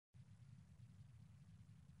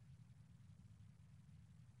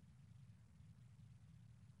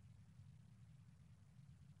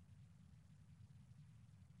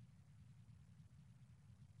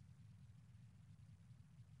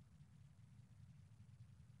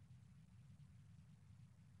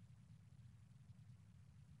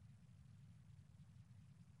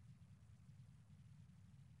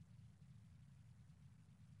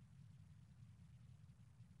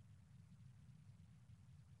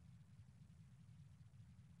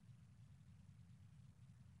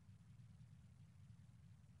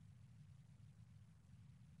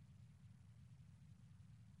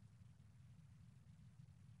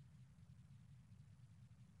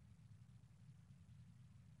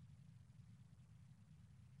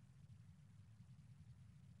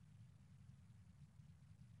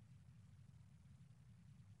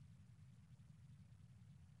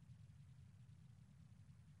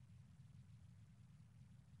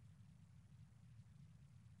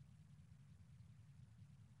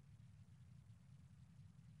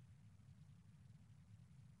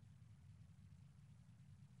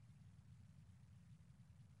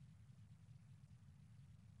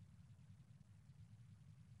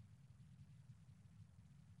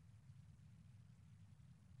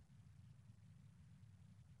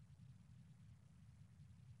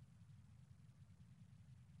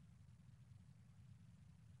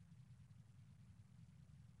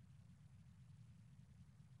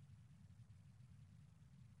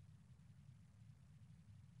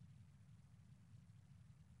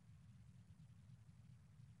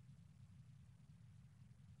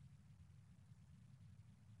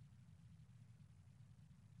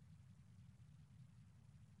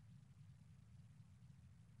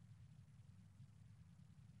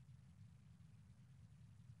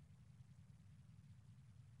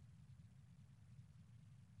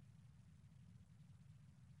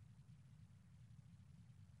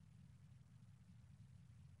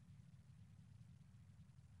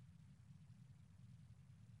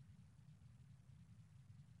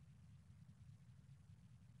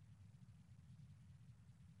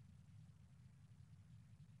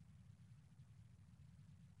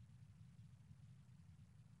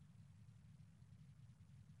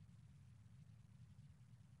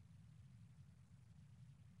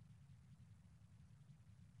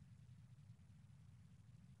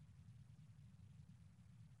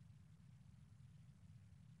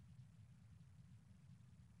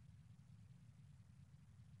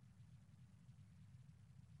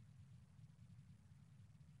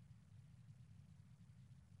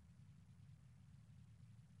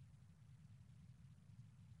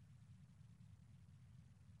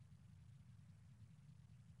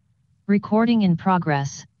Recording in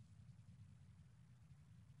progress.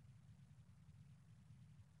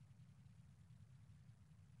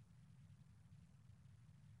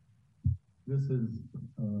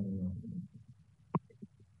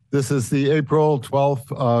 This is the April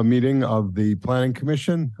 12th meeting of the Planning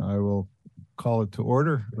Commission. I will call it to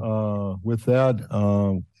order. With that,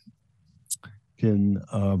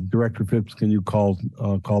 Director Phipps, can you call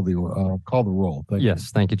the roll? Thank you.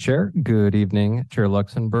 Yes, thank you, Chair. Good evening, Chair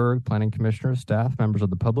Luxenberg, Planning Commissioner, staff, members of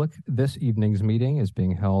the public. This evening's meeting is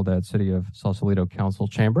being held at City of Sausalito Council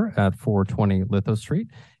Chamber at 420 Litho Street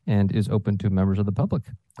and is open to members of the public.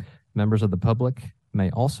 Members of the public may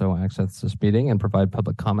also access this meeting and provide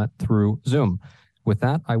public comment through Zoom. With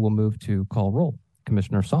that, I will move to call roll.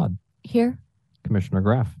 Commissioner Saad. Here. Commissioner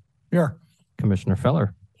Graff. Here. Commissioner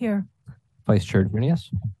Feller. Here. Vice Chair Junius.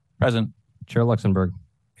 Present. Chair Luxenberg.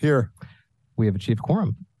 Here. We have achieved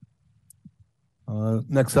quorum.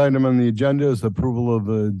 Next item on the agenda is approval of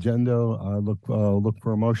the agenda. Look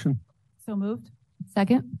for a motion. So moved.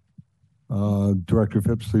 Second. Director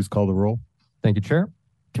Phipps, please call the roll. Thank you, Chair.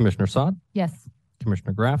 Commissioner Saad. Yes.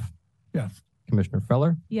 Commissioner Graff. Yes. Commissioner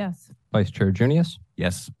Feller. Yes. Vice Chair Junius.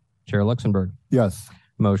 Yes. Chair Luxenberg. Yes.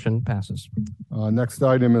 Motion passes. Next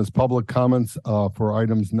item is public comments for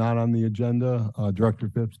items not on the agenda.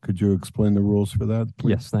 Director Phipps, could you explain the rules for that,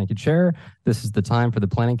 please? Yes, thank you, Chair. This is the time for the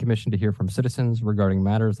Planning Commission to hear from citizens regarding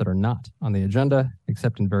matters that are not on the agenda,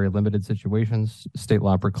 except in very limited situations. State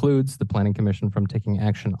law precludes the Planning Commission from taking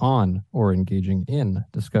action on or engaging in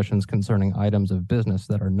discussions concerning items of business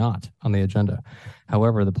that are not on the agenda.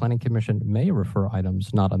 However, the Planning Commission may refer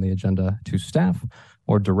items not on the agenda to staff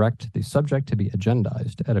or direct the subject to be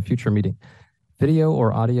agendized at a future meeting. Video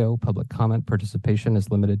or audio public comment participation is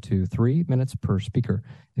limited to 3 minutes per speaker.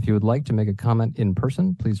 If you would like to make a comment in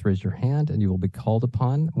person, please raise your hand and you will be called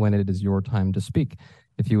upon when it is your time to speak.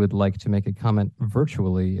 If you would like to make a comment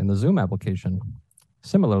virtually in the Zoom application,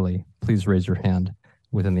 similarly, please raise your hand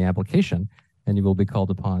within the application and you will be called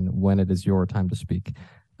upon when it is your time to speak.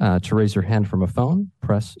 To raise your hand from a phone,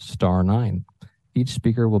 press *9. Each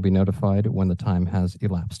speaker will be notified when the time has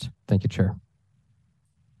elapsed. Thank you, Chair.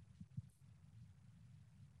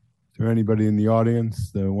 Is there anybody in the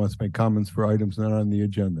audience that wants to make comments for items not on the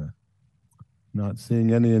agenda? Not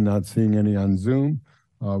seeing any and not seeing any on Zoom.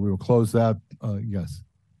 We will close that. Yes.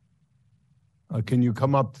 Can you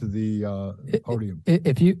come up to the podium?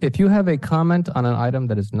 If you have a comment on an item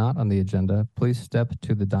that is not on the agenda, please step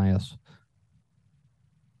to the dais.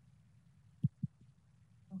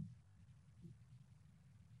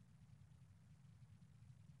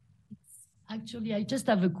 Actually, I just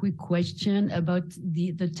have a quick question about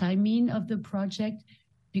the timing of the project,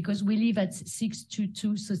 because we live at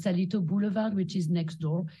 622 Sausalito Boulevard, which is next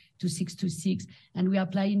door to 626, and we are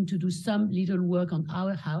planning to do some little work on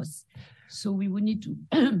our house. So we would need to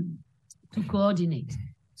to coordinate.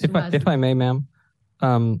 So if I may, ma'am,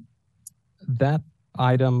 that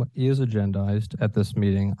item is agendized at this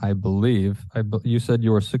meeting, I believe. You said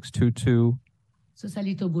you were 622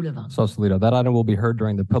 Sausalito Boulevard. Sausalito. That item will be heard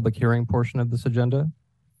during the public hearing portion of this agenda,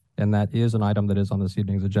 and that is an item that is on this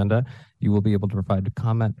evening's agenda. You will be able to provide a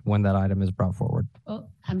comment when that item is brought forward. Oh,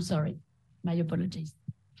 I'm sorry. My apologies.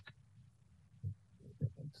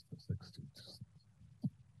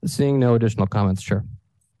 Seeing no additional comments, Chair.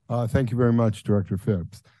 Thank you very much, Director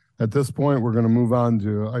Phipps. At this point, we're going to move on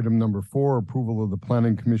to item number 4, approval of the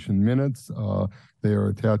Planning Commission minutes. They are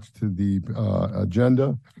attached to the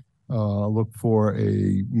agenda. Look for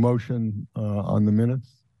a motion on the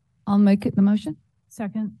minutes. I'll make it the motion.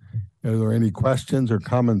 Second. Are there any questions or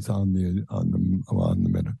comments on the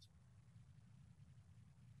minutes?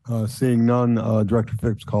 Seeing none, Director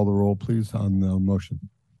Phipps, call the roll, please, on the motion.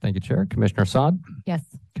 Thank you, Chair. Commissioner Saad. Yes.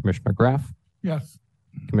 Commissioner Graff. Yes.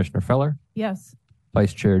 Commissioner Feller. Yes.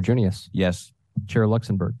 Vice Chair Junius. Yes. Chair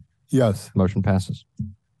Luxenberg. Yes. Motion passes.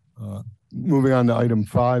 Moving on to item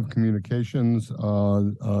 5, communications.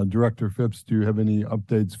 Director Phipps, do you have any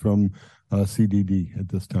updates from CDD at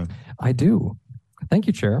this time? I do. Thank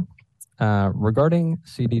you, Chair. Regarding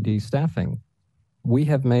CDD staffing, we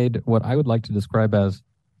have made what I would like to describe as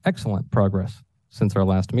excellent progress since our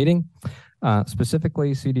last meeting.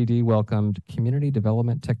 Specifically, CDD welcomed Community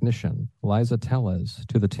Development Technician Liza Tellez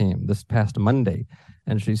to the team this past Monday,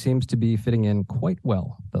 and she seems to be fitting in quite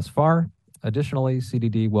well thus far. Additionally,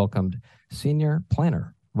 CDD welcomed Senior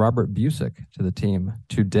Planner Robert Busick to the team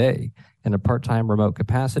today in a part-time remote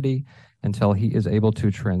capacity until he is able to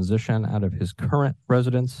transition out of his current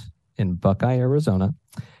residence in Buckeye, Arizona,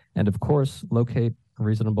 and of course, locate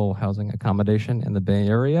reasonable housing accommodation in the Bay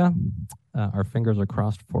Area. Our fingers are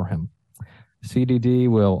crossed for him. CDD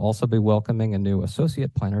will also be welcoming a new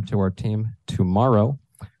associate planner to our team tomorrow.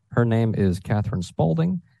 Her name is Catherine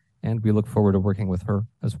Spaulding, and we look forward to working with her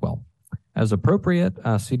as well. As appropriate,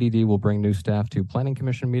 CDD will bring new staff to Planning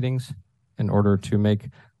Commission meetings in order to make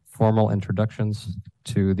formal introductions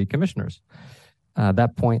to the commissioners.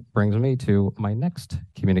 That point brings me to my next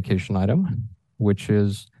communication item, which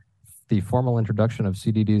is the formal introduction of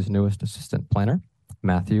CDD's newest assistant planner,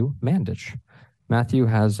 Matthew Mandich. Matthew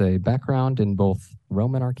has a background in both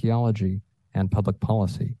Roman archaeology and public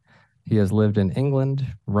policy. He has lived in England,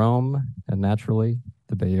 Rome, and naturally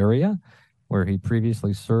the Bay Area, where he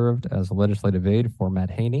previously served as a legislative aide for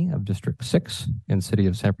Matt Haney of District 6 in the city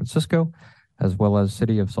of San Francisco, as well as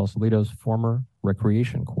City of Sausalito's former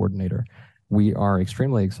recreation coordinator. We are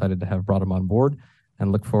extremely excited to have brought him on board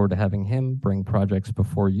and look forward to having him bring projects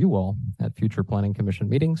before you all at future Planning Commission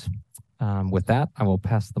meetings. With that, I will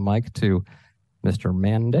pass the mic to Mr.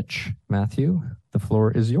 Mandich. Matthew, the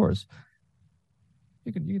floor is yours.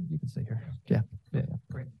 You can stay here. Yeah.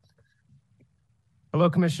 Great. Hello,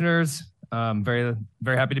 commissioners. Very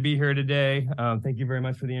happy to be here today. Thank you very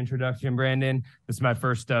much for the introduction, Brandon. This is my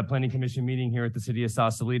first Planning Commission meeting here at the City of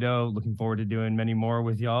Sausalito. Looking forward to doing many more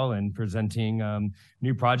with y'all and presenting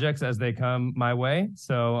new projects as they come my way.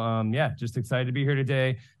 So yeah, just excited to be here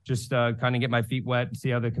today. Just kind of get my feet wet, see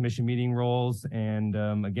how the commission meeting rolls, and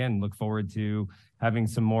again, look forward to having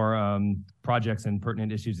some more projects and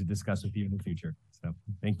pertinent issues to discuss with you in the future. So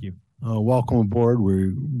thank you. Welcome aboard.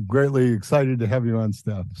 We're greatly excited to have you on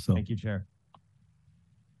staff. So thank you, Chair.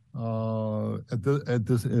 At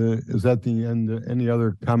this is that the end? Any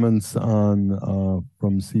other comments on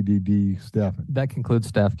from CDD staffing? That concludes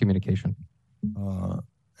staff communication.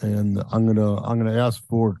 And I'm gonna ask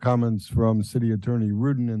for comments from City Attorney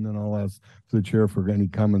Rudin, and then I'll ask the chair for any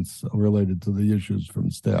comments related to the issues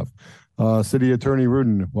from staff. City Attorney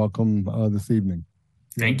Rudin, welcome this evening.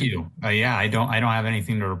 Thank you. Yeah, I don't have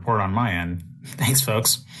anything to report on my end. Thanks,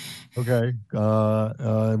 folks. Okay.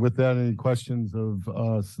 With that, any questions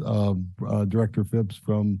of Director Phipps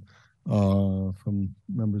from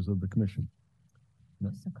members of the commission?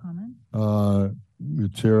 Just a comment. The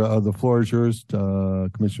chair, the floor is yours,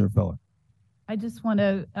 Commissioner Feller. I just want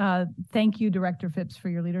to thank you, Director Phipps, for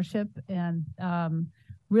your leadership, and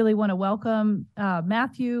really want to welcome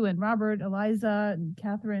Matthew and Robert, Eliza, and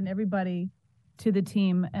Catherine, everybody to the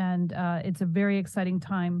team. And it's a very exciting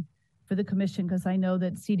time for the commission because I know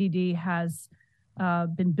that CDD has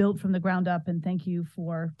been built from the ground up, and thank you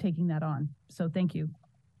for taking that on. So thank you.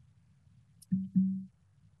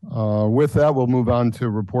 With that, we'll move on to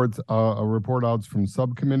report outs from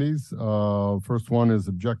subcommittees. First one is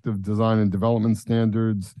Objective Design and Development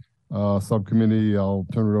Standards Subcommittee. I'll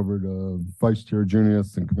turn it over to Vice Chair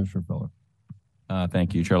Junius and Commissioner Feller.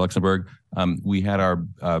 Thank you, Chair Luxembourg. We had our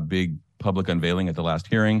big public unveiling at the last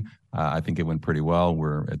hearing. I think it went pretty well.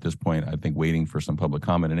 We're at this point, I think, waiting for some public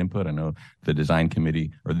comment and input. I know the design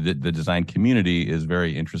committee or the design community is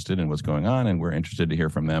very interested in what's going on, and we're interested to hear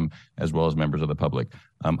from them as well as members of the public.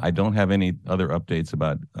 I don't have any other updates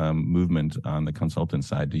about movement on the consultant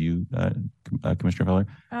side. Do you, Commissioner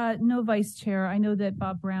Feller? No, Vice Chair. I know that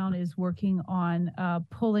Bob Brown is working on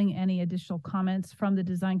pulling any additional comments from the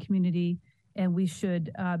design community, and we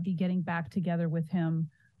should be getting back together with him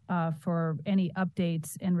for any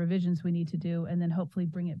updates and revisions we need to do, and then hopefully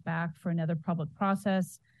bring it back for another public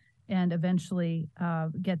process and eventually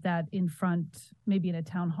get that in front, maybe in a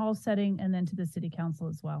town hall setting, and then to the city council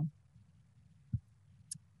as well.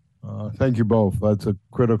 Thank you both. That's a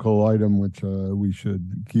critical item which we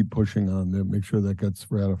should keep pushing on to make sure that gets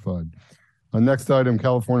ratified. Next item,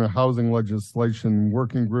 California Housing Legislation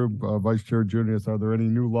Working Group. Vice Chair Junius, are there any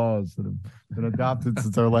new laws that have been adopted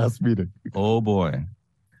since our last meeting? Oh boy.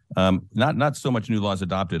 Not so much new laws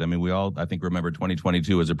adopted. I mean, we all, I think, remember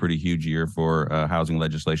 2022 was a pretty huge year for housing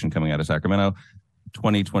legislation coming out of Sacramento.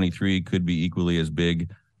 2023 could be equally as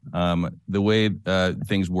big. The way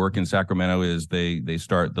things work in Sacramento is they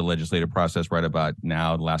start the legislative process right about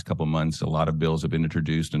now. The last couple of months, a lot of bills have been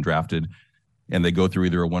introduced and drafted, and they go through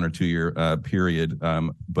either a 1 or 2 year period.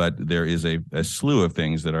 But there is a slew of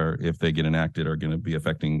things that are, if they get enacted, are going to be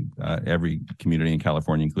affecting every community in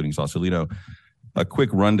California, including Sausalito. A quick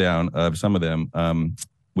rundown of some of them.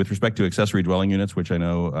 With respect to accessory dwelling units, which I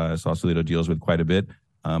know Sausalito deals with quite a bit,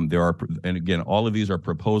 there are, and again, all of these are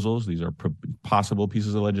proposals. These are possible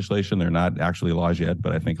pieces of legislation. They're not actually laws yet,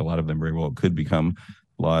 but I think a lot of them very well could become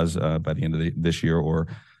laws by the end of this year or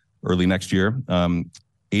early next year.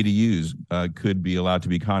 ADUs could be allowed to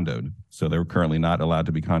be condoed. So they're currently not allowed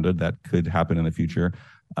to be condoed. That could happen in the future.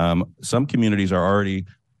 Some communities are already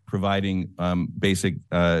providing basic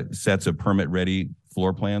sets of permit-ready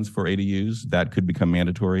floor plans for ADUs. That could become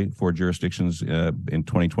mandatory for jurisdictions in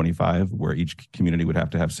 2025, where each community would have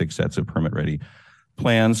to have 6 sets of permit-ready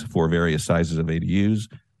plans for various sizes of ADUs.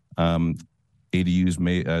 ADUs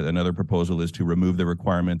may, another proposal is to remove the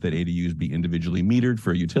requirement that ADUs be individually metered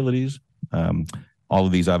for utilities. All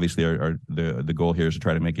of these obviously are the goal here is to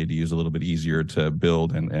try to make ADUs a little bit easier to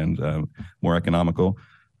build and more economical.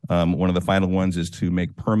 One of the final ones is to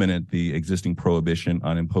make permanent the existing prohibition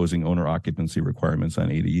on imposing owner occupancy requirements on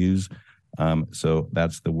ADUs. So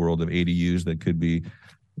that's the world of ADUs that could be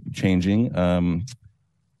changing.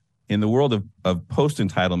 In the world of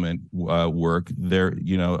post-entitlement work, there,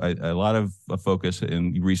 a lot of focus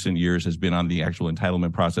in recent years has been on the actual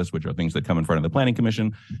entitlement process, which are things that come in front of the Planning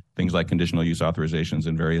Commission, things like conditional use authorizations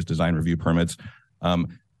and various design review permits.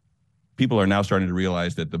 People are now starting to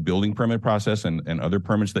realize that the building permit process and other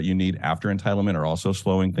permits that you need after entitlement are also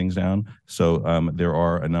slowing things down. So there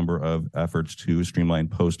are a number of efforts to streamline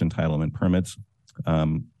post-entitlement permits,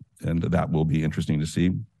 and that will be interesting to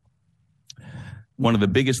see. One of the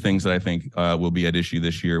biggest things that I think will be at issue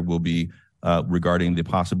this year will be regarding the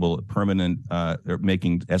possible permanent,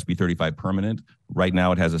 making SB 35 permanent. Right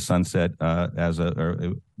now, it has a sunset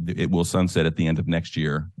it will sunset at the end of next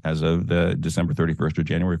year as of the December 31st or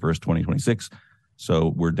January 1st, 2026.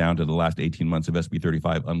 So we're down to the last 18 months of SB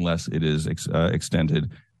 35 unless it is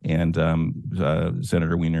extended. And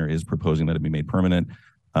Senator Wiener is proposing that it be made permanent.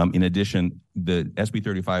 In addition, the SB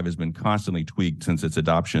 35 has been constantly tweaked since its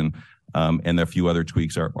adoption. And a few other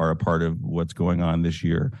tweaks are a part of what's going on this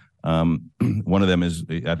year. One of them is,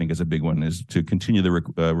 I think is a big one, is to continue the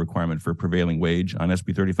requirement for prevailing wage on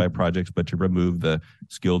SB 35 projects, but to remove the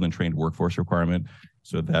skilled and trained workforce requirement.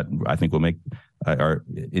 So that I think will are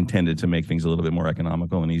intended to make things a little bit more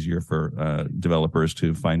economical and easier for developers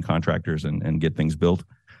to find contractors and get things built.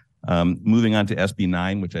 Moving on to SB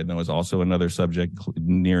 9, which I know is also another subject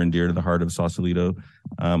near and dear to the heart of Sausalito.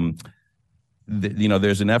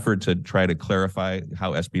 There's an effort to try to clarify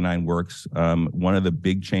how SB 9 works. One of the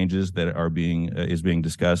big changes that is being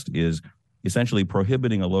discussed is essentially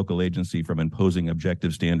prohibiting a local agency from imposing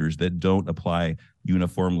objective standards that don't apply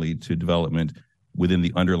uniformly to development within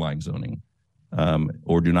the underlying zoning,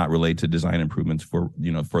 or do not relate to design improvements for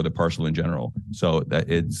the parcel in general. So that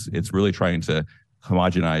it's really trying to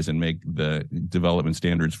homogenize and make the development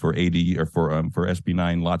standards for AD or for SB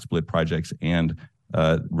 9 lot split projects and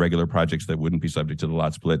regular projects that wouldn't be subject to the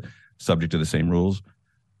lot split, subject to the same rules.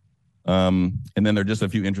 And then there are just a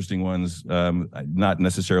few interesting ones, not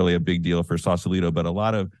necessarily a big deal for Sausalito, but a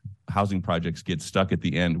lot of housing projects get stuck at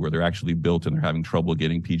the end where they're actually built and they're having trouble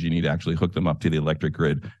getting PG&E to actually hook them up to the electric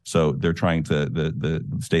grid. So they're trying to, the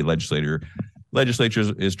state legislature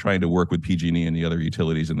is trying to work with PG&E and the other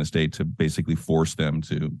utilities in the state to basically force them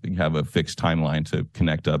to have a fixed timeline to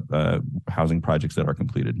connect up housing projects that are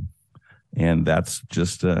completed. And that's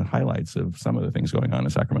just highlights of some of the things going on in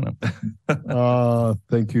Sacramento.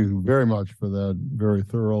 Thank you very much for that very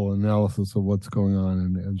thorough analysis of what's going on,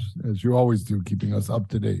 and as you always do, keeping us up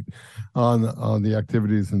to date on the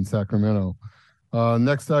activities in Sacramento.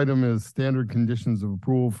 Next item is standard conditions of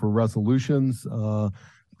approval for resolutions.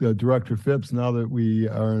 Director Phipps, now that we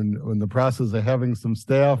are in the process of having some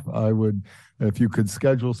staff, I would, if you could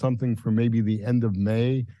schedule something for maybe the end of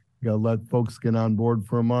May. You got to let folks get on board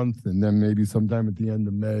for a month, and then maybe sometime at the end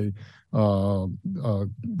of May,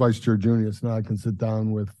 Vice Chair Junius and I can sit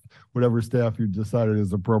down with whatever staff you decided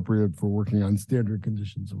is appropriate for working on standard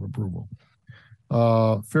conditions of approval.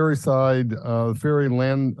 Ferry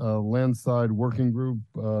Landside Working Group,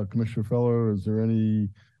 Commissioner Feller, is there any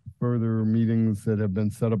further meetings that have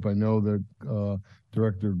been set up? I know that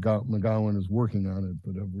Director McGowan is working on it,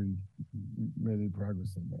 but have we made any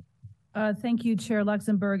progress on that? Thank you, Chair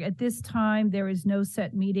Luxembourg. At this time, there is no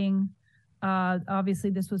set meeting. Obviously,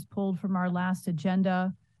 this was pulled from our last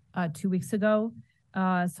agenda 2 weeks ago.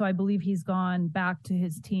 So I believe he's gone back to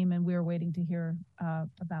his team, and we're waiting to hear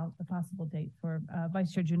about the possible date for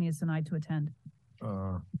Vice Chair Junius and I to attend.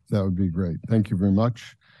 That would be great. Thank you very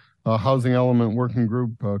much. Housing Element Working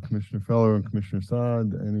Group, Commissioner Feller and Commissioner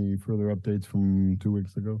Saad, any further updates from 2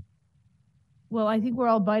 weeks ago? Well, I think we're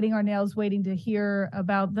all biting our nails waiting to hear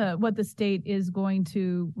about what the state is going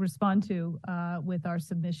to respond to with our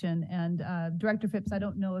submission. And Director Phipps, I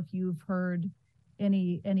don't know if you've heard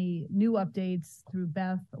any new updates through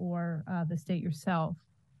Beth or the state yourself.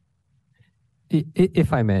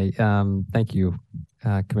 If I may, thank you,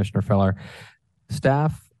 Commissioner Feller.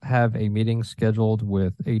 Staff have a meeting scheduled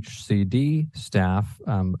with HCD staff.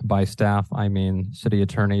 By staff, I mean City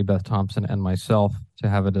Attorney Beth Thompson and myself, to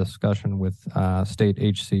have a discussion with state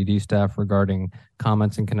HCD staff regarding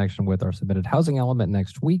comments in connection with our submitted housing element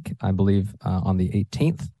next week, I believe on the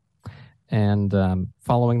 18th. And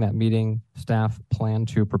following that meeting, staff plan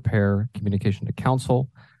to prepare communication to council.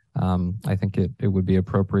 I think it would be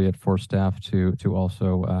appropriate for staff to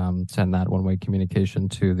also send that one-way communication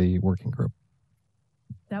to the working group.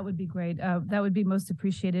 That would be great. That would be most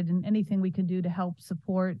appreciated, and anything we can do to help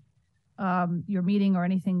support your meeting or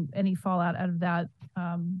any fallout out of that.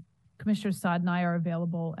 Commissioner Saad and I are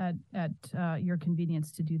available at your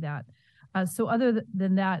convenience to do that. So other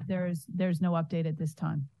than that, there's no update at this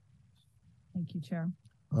time. Thank you, Chair.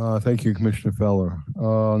 Thank you, Commissioner Feller.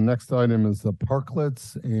 Next item is the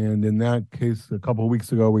parklets. And in that case, a couple of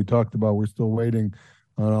weeks ago, we talked about we're still waiting.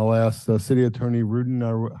 I'll ask City Attorney Rudin,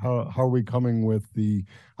 how are we coming with the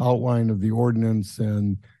outline of the ordinance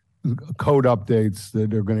and code updates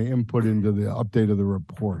that are going to input into the update of the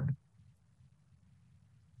report?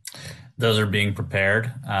 Those are being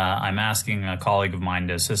prepared. I'm asking a colleague of mine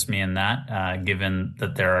to assist me in that, given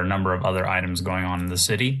that there are a number of other items going on in the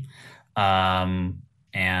city. We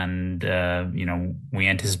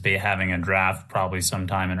anticipate having a draft probably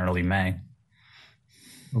sometime in early May.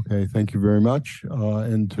 Okay, thank you very much.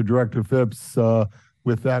 And to Director Phipps,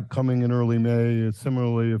 with that coming in early May,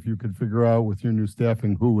 similarly, if you could figure out with your new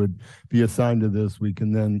staffing who would be assigned to this, we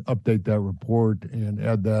can then update that report and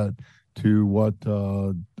add that to what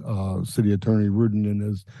City Attorney Rudin and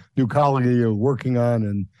his new colleague are working on,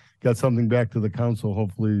 and get something back to the council,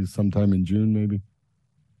 hopefully sometime in June, maybe.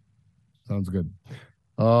 Sounds good.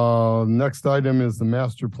 Next item is the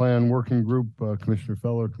master plan working group. Commissioner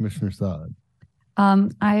Feller, Commissioner Saad.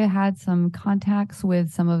 I had some contacts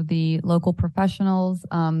with some of the local professionals.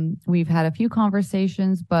 We've had a few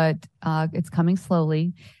conversations, but it's coming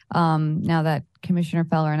slowly. Now that Commissioner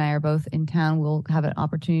Feller and I are both in town, we'll have an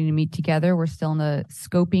opportunity to meet together. We're still in the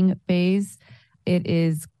scoping phase. It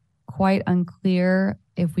is quite unclear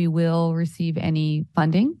if we will receive any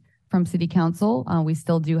funding from City Council. We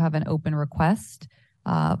still do have an open request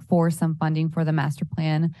for some funding for the master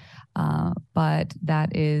plan, but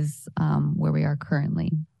that is where we are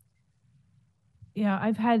currently. Yeah,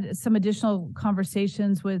 I've had some additional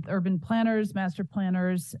conversations with urban planners, master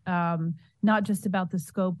planners, not just about the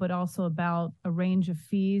scope, but also about a range of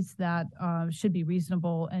fees that should be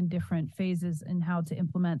reasonable and different phases in how to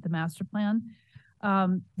implement the master plan.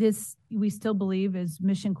 This, we still believe, is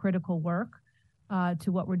mission critical work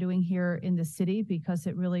to what we're doing here in the city, because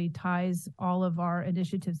it really ties all of our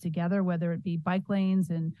initiatives together, whether it be bike lanes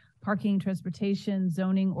and parking, transportation,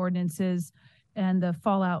 zoning ordinances, and the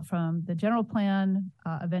fallout from the general plan,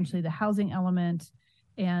 eventually the housing element,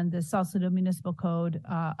 and the Sausalito Municipal Code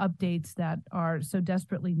updates that are so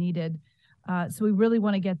desperately needed. So we really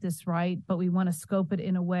want to get this right, but we want to scope it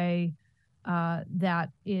in a way that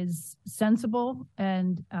is sensible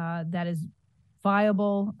and that is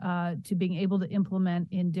viable to being able to implement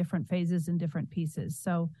in different phases and different pieces.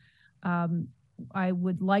 So I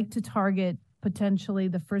would like to target potentially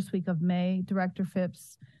the first week of May, Director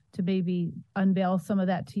Phipps, to maybe unveil some of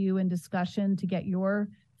that to you in discussion, to get your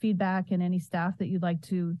feedback and any staff that you'd like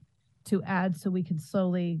to add, so we can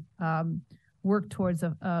slowly work towards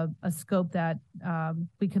a scope that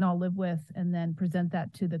we can all live with, and then present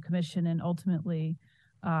that to the commission and ultimately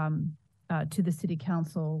to the city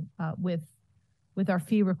council with our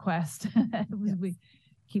fee request. We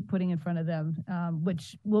keep putting in front of them,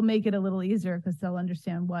 which will make it a little easier because they'll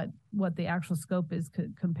understand what the actual scope is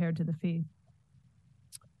compared to the fee.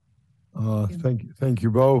 Thank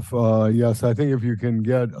you both. Yes, I think if you can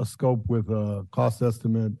get a scope with a cost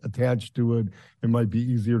estimate attached to it, it might be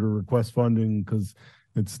easier to request funding, because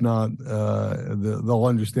it's not, they'll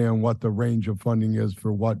understand what the range of funding is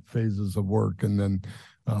for what phases of work, and then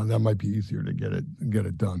that might be easier to get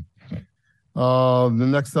it done. The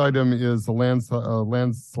next item is the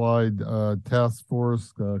landslide task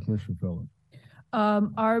force. Commissioner Feller.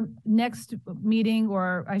 Our next meeting,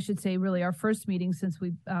 or I should say really our first meeting since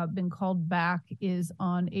we've been called back, is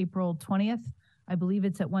on April 20th. I believe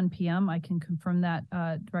it's at 1 p.m. I can confirm that,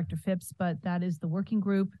 Director Phipps, but that is the working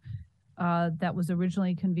group that was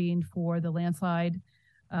originally convened for the landslide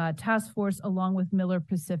task force, along with Miller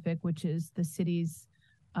Pacific, which is the city's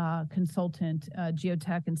consultant,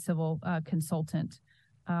 geotech and civil consultant.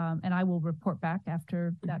 And I will report back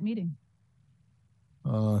after that meeting.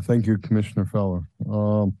 Thank you, Commissioner Feller.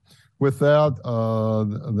 With that,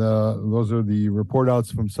 those are the report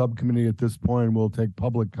outs from subcommittee. At this point, we'll take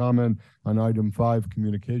public comment on item 5,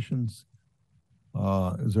 communications.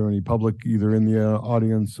 Is there any public either in the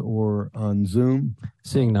audience or on Zoom?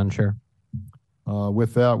 Seeing none, Chair.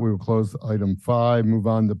 With that, we will close item 5, move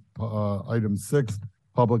on to item 6,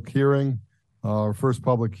 public hearing. Our first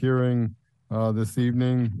public hearing this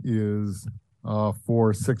evening is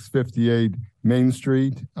for 658 Main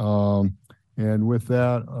Street. And with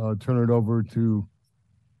that, turn it over to,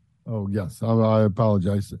 oh yes, I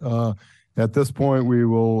apologize. At this point, we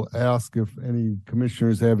will ask if any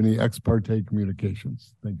commissioners have any ex parte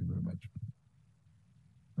communications. Thank you very much.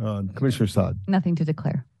 Commissioner Saad. Nothing to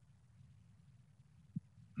declare.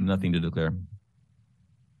 Nothing to declare.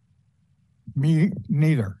 Me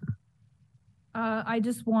neither. I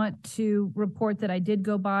just want to report that I did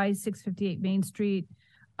go by 658 Main Street.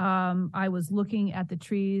 I was looking at the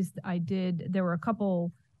trees. There were a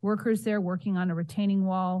couple workers there working on a retaining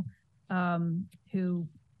wall who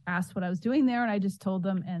asked what I was doing there, and I just told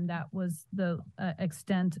them, and that was the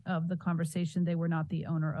extent of the conversation. They were not the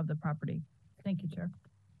owner of the property. Thank you, Chair.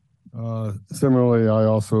 Similarly, I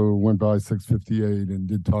also went by 658 and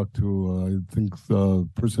did talk to, I think, the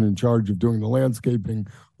person in charge of doing the landscaping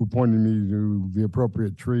who pointed me to the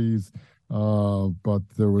appropriate trees, but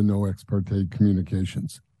there were no ex parte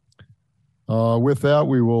communications. With that,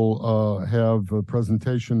 we will have a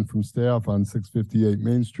presentation from staff on 658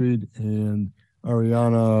 Main Street, and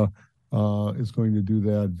Ariana is going to do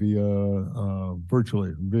that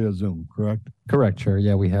virtually, via Zoom, correct? Correct, Chair.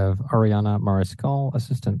 Yeah, we have Ariana Mariscal,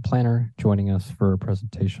 Assistant Planner, joining us for a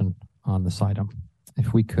presentation on this item.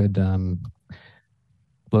 If we could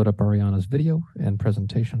load up Ariana's video and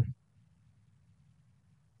presentation.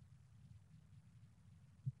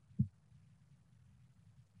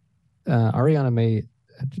 Ariana may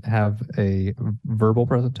have a verbal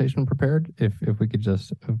presentation prepared. If we could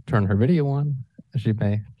just turn her video on, she'll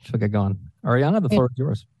get going. Ariana, the floor is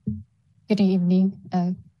yours. Good evening.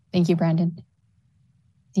 Thank you, Brandon.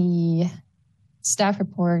 The staff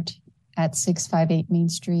report at 658 Main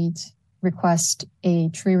Street requests a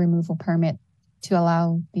tree removal permit to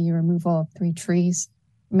allow the removal of 3 trees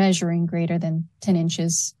measuring greater than 10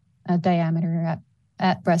 inches diameter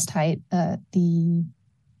at breast height.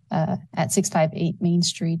 At 658 Main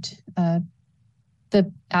Street.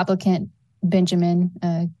 The applicant, Benjamin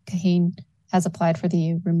Kahane, has applied for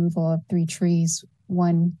the removal of 3 trees,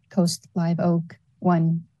 1 coast live oak,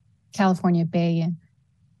 1 California bay, and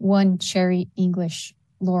 1 cherry English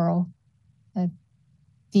laurel.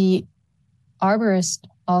 The arborist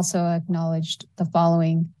also acknowledged the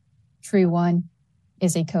following. Tree 1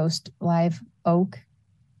 is a coast live oak.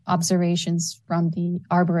 Observations from the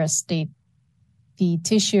arborist state the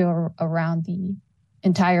tissue around the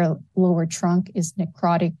entire lower trunk is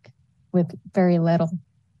necrotic with very little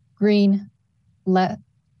green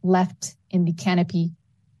left in the canopy.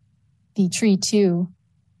 The tree 2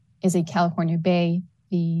 is a California bay.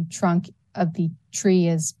 The trunk of the tree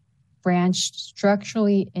is branched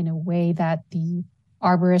structurally in a way that the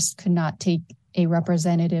arborist could not take a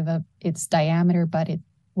representative of its diameter, but it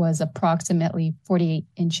was approximately 48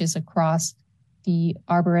 inches across. The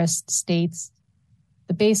arborist states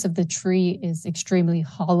the base of the tree is extremely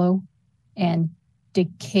hollow and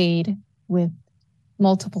decayed with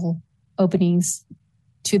multiple openings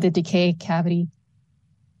to the decay cavity.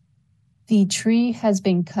 The tree has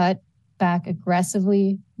been cut back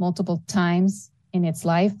aggressively multiple times in its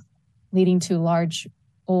life, leading to large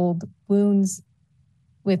old wounds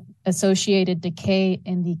with associated decay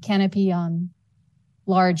in the canopy on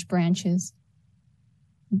large branches.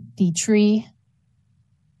 The tree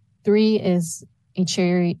 3 is a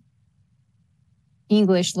cherry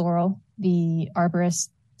English laurel. The arborist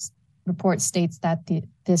report states that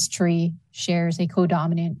this tree shares a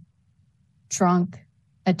codominant trunk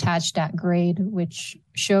attached at grade, which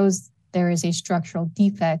shows there is a structural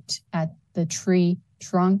defect at the tree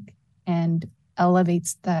trunk and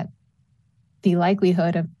elevates the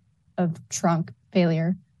likelihood of trunk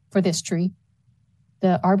failure for this tree.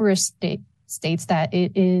 The arborist states that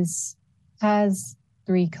it has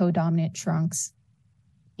 3 codominant trunks,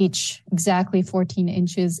 each exactly 14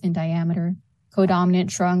 inches in diameter. Codominant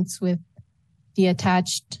trunks with the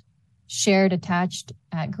shared attached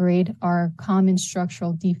at grade are a common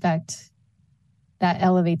structural defect that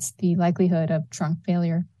elevates the likelihood of trunk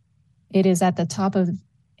failure. It is at the top of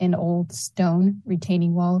an old stone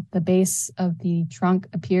retaining wall. The base of the trunk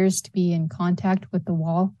appears to be in contact with the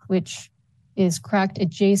wall, which is cracked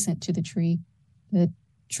adjacent to the tree. The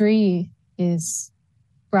tree is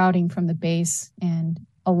sprouting from the base and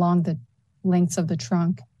along the lengths of the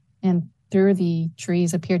trunk, and through the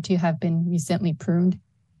trees appear to have been recently pruned.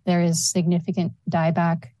 There is significant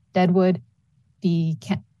dieback deadwood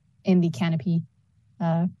in the canopy.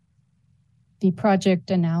 the project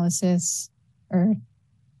analysis or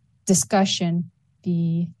discussion,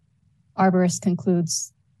 the arborist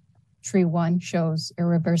concludes tree 1 shows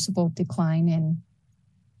irreversible decline and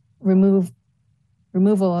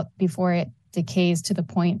removal before it decays to the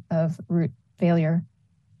point of root failure.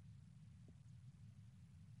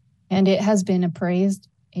 And it has been appraised,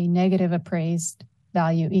 a negative appraised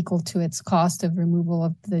value equal to its cost of removal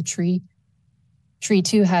of the tree. Tree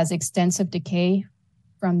 2 has extensive decay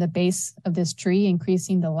from the base of this tree,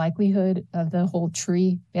 increasing the likelihood of the whole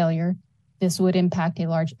tree failure. This would impact a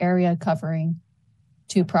large area covering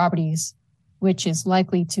 2 properties, which is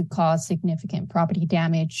likely to cause significant property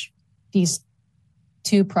damage. These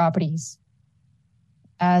 2 properties.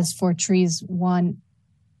 As for trees 1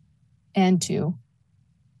 and 2,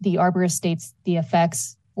 the arborist states the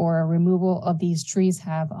effects for removal of these trees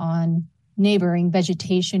have on neighboring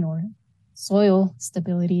vegetation or soil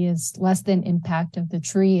stability is less than impact of the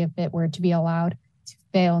tree if it were to be allowed to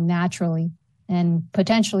fail naturally and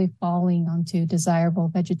potentially falling onto desirable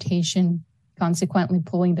vegetation, consequently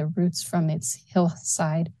pulling the roots from its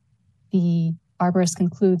hillside. The arborist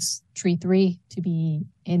concludes tree 3 to be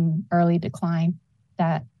in early decline,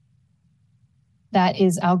 that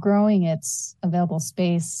is outgrowing its available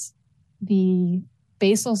space. The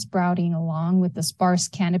basal sprouting along with the sparse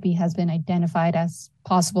canopy has been identified as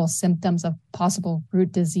possible symptoms of possible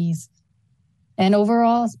root disease, and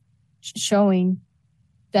overall showing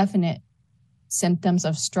definite symptoms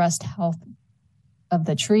of stressed health of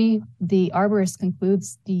the tree. The arborist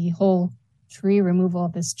concludes the whole tree removal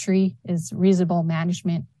of this tree is reasonable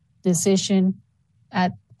management decision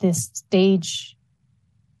at this stage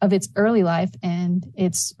of its early life, and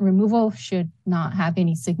its removal should not have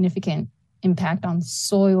any significant impact on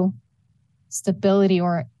soil stability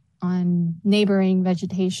or on neighboring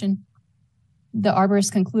vegetation. The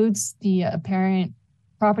arborist concludes the apparent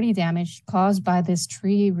property damage caused by this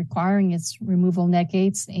tree requiring its removal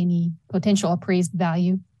negates any potential appraised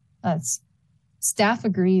value. Staff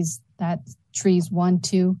agrees that trees 1,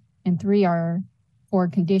 2, and 3 are poor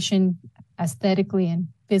condition aesthetically and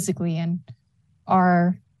physically and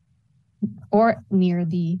are or near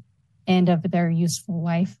the end of their useful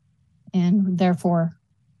life, and therefore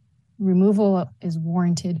removal is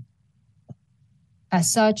warranted.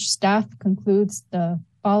 As such, staff concludes the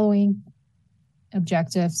following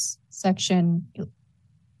objectives. Section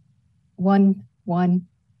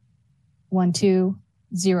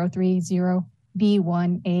 11.12030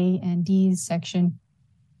 B1A and D, section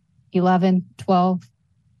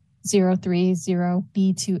 11.12.030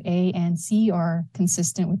 B2A and C are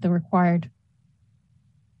consistent with the required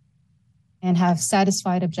and have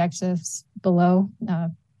satisfied objectives below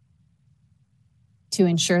to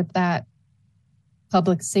ensure that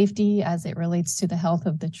public safety as it relates to the health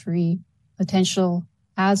of the tree, potential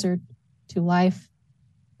hazard to life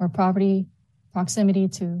or property, proximity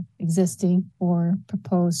to existing or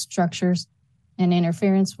proposed structures, and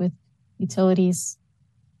interference with utilities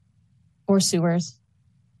or sewers,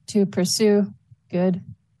 to pursue good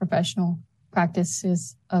professional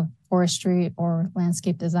practices of forestry or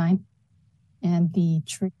landscape design, and the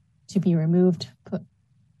tree to be removed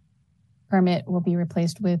permit will be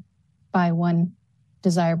replaced by one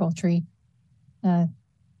desirable tree.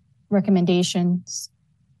 Recommendations: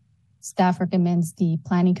 staff recommends the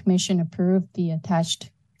Planning Commission approve the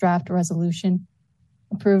attached draft resolution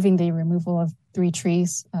approving the removal of 3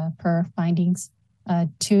 trees per findings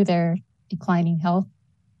to their declining health,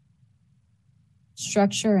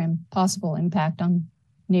 structure, and possible impact on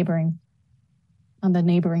the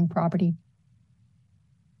neighboring property.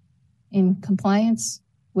 In compliance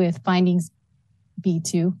with findings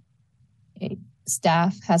B2,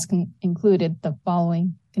 staff has included the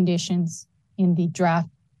following conditions in the draft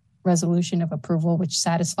resolution of approval, which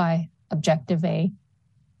satisfy objective A.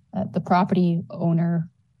 The property owner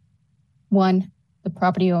will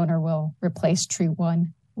replace tree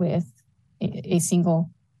 1 with a single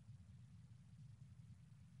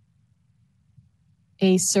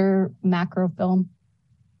Acer macrofilm,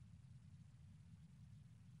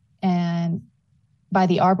 and by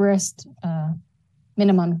the arborist,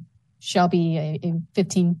 minimum shall be a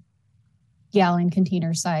 15-gallon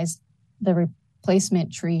container size. The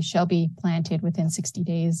replacement tree shall be planted within 60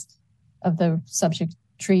 days of the subject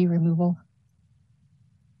tree removal.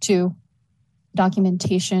 2,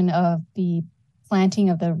 documentation of the planting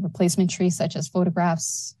of the replacement tree, such as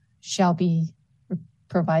photographs, shall be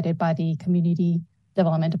provided by the Community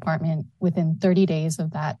Development Department within 30 days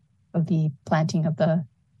of the planting of the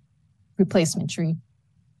replacement tree.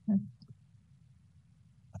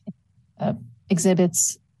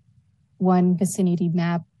 Exhibits 1, vicinity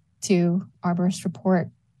map, 2, arborist report,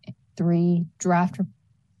 3 draft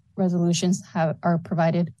resolutions are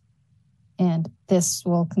provided. And this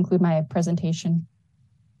will conclude my presentation.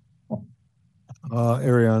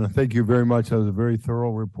 Ariana, thank you very much. That was a very thorough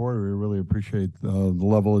report. We really appreciate the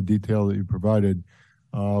level of detail that you provided.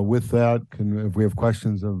 With that, if we have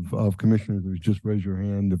questions of commissioners, just raise your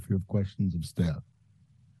hand if you have questions of staff.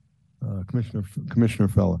 Commissioner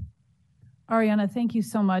Feller. Ariana, thank you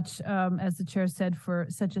so much, as the chair said, for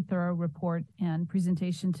such a thorough report and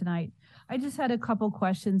presentation tonight. I just had a couple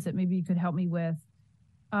questions that maybe you could help me with.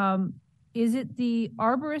 Is it the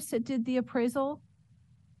arborist that did the appraisal?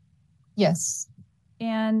 Yes.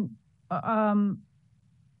 And under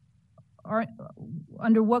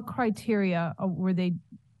what criteria were they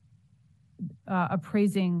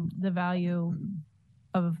appraising the value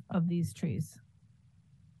of these trees?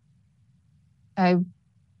 I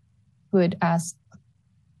would ask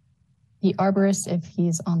the arborist if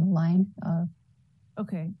he's on the line.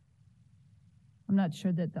 Okay. I'm not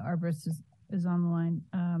sure that the arborist is on the line.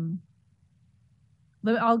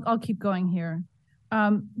 I'll keep going here.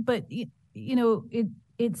 But you know,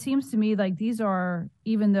 it seems to me like these are,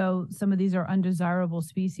 even though some of these are undesirable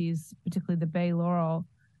species, particularly the bay laurel,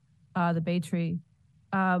 the bay tree,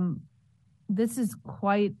 this is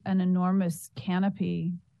quite an enormous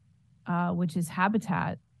canopy, which is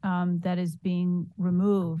habitat that is being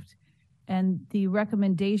removed. And the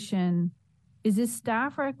recommendation, is this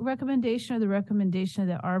staff recommendation or the recommendation of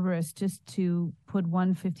the arborist just to put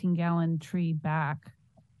one 15-gallon tree back?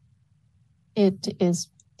 It is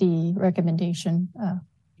the recommendation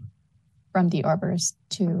from the arborist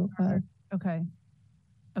to. Okay.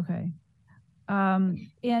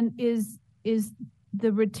 And is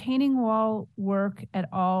the retaining wall work at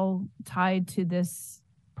all tied to this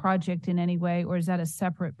project in any way, or is that a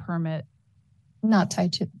separate permit? Not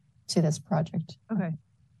tied to this project. Okay.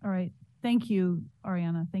 All right. Thank you,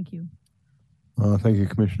 Ariana. Thank you. Thank you,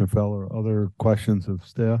 Commissioner Feller. Other questions of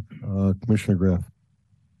staff? Commissioner Graff.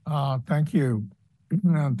 Thank you.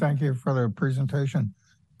 And thank you for the presentation.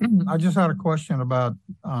 I just had a question about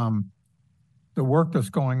the work that's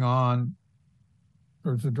going on.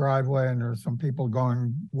 There's a driveway and there's some people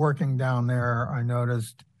working down there, I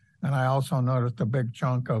noticed. And I also noticed a big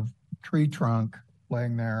chunk of tree trunk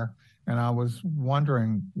laying there. And I was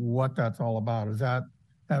wondering what that's all about. Does that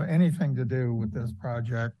have anything to do with this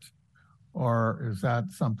project, or is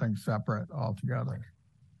that something separate altogether?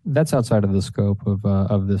 That's outside of the scope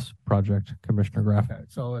of this project, Commissioner Graff. Okay,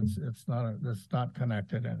 so it's not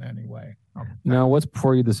connected in any way. Okay. No, what's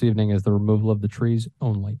before you this evening is the removal of the trees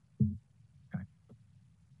only.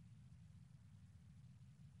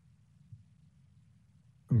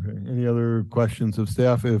 Okay. Any other questions of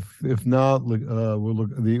staff? If not, we'll look.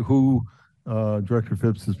 Director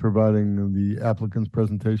Phipps is providing the applicant's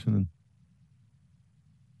presentation.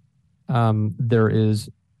 There is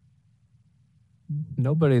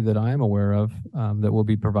nobody that I am aware of that will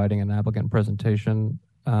be providing an applicant presentation.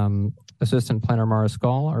 Assistant Planner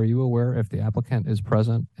Mariscal, are you aware if the applicant is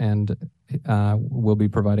present and will be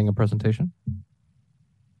providing a presentation?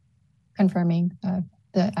 Confirming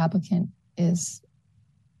the applicant does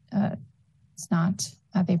not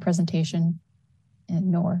have a presentation,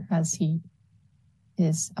 and nor has he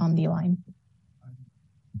is on the line.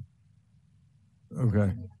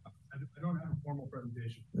 Okay. I don't have a formal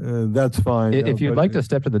presentation. That's fine. If you'd like to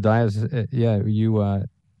step to the dais,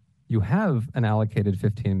 you have an allocated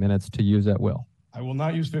 15 minutes to use at will. I will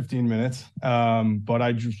not use 15 minutes, but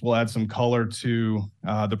I just will add some color to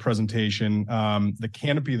the presentation. The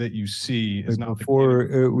canopy that you see is not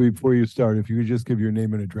before you start. If you could just give your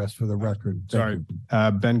name and address for the record. Sorry,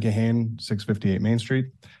 Ben Kahane, 658 Main Street.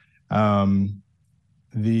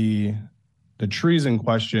 The trees in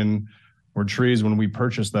question were trees when we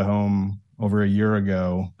purchased the home over a year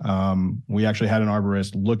ago. We actually had an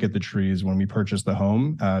arborist look at the trees when we purchased the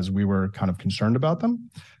home, as we were kind of concerned about them,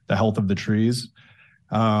 the health of the trees.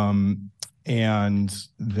 And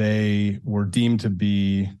they were deemed to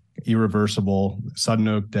be irreversible, sudden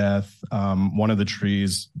oak death. One of the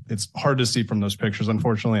trees, it's hard to see from those pictures,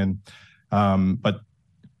 unfortunately. But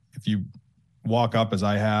if you walk up as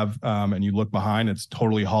I have, and you look behind, it's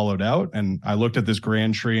totally hollowed out. And I looked at this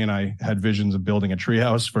grand tree and I had visions of building a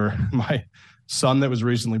treehouse for my son that was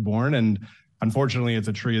recently born. And unfortunately, it's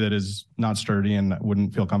a tree that is not sturdy and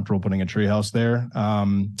wouldn't feel comfortable putting a treehouse there.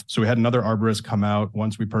 So we had another arborist come out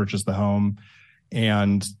once we purchased the home,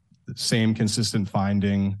 and same consistent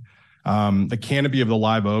finding. The canopy of the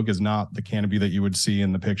live oak is not the canopy that you would see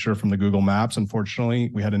in the picture from the Google Maps. Unfortunately,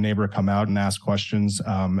 we had a neighbor come out and ask questions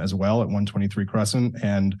as well at 123 Crescent.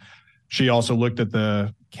 And she also looked at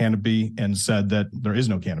the canopy and said that there is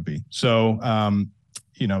no canopy. So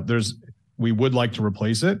we would like to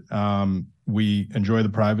replace it. We enjoy the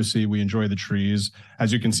privacy. We enjoy the trees.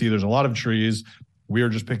 As you can see, there's a lot of trees. We are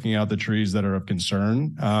just picking out the trees that are of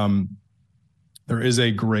concern. There is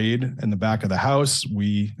a grade in the back of the house.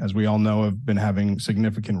 We, as we all know, have been having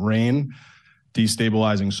significant rain,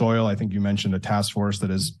 destabilizing soil. I think you mentioned a task force that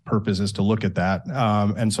his purpose is to look at that.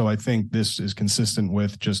 And so I think this is consistent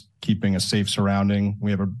with just keeping a safe surrounding.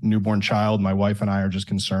 We have a newborn child. My wife and I are just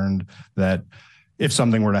concerned that if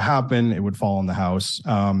something were to happen, it would fall on the house.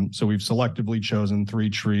 So we've selectively chosen 3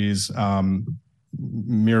 trees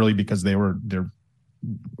merely because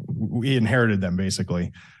we inherited them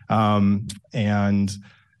basically. That's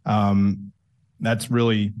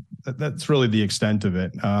really the extent of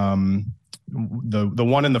it. The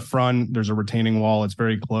one in the front, there's a retaining wall. It's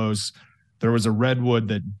very close. There was a redwood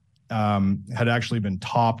that had actually been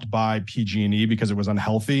topped by PG&E because it was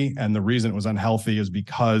unhealthy. And the reason it was unhealthy is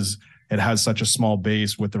because it has such a small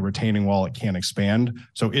base with the retaining wall, it can't expand.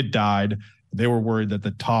 So it died. They were worried that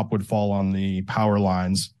the top would fall on the power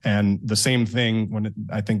lines. And the same thing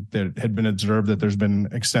I think that had been observed that there's been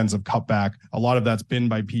extensive cutback. A lot of that's been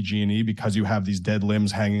by PG&E because you have these dead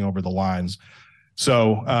limbs hanging over the lines.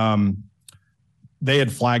 So they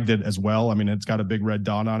had flagged it as well. I mean, it's got a big red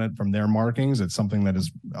dot on it from their markings. It's something that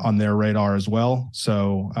is on their radar as well.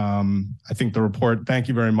 So I think the report, thank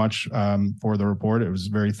you very much for the report. It was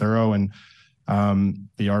very thorough. And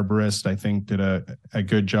the arborist, I think, did a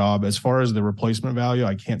good job. As far as the replacement value,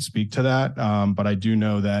 I can't speak to that. But I do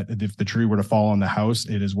know that if the tree were to fall on the house,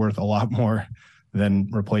 it is worth a lot more than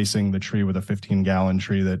replacing the tree with a 15-gallon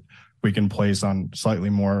tree that we can place on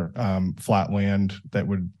slightly more flat land that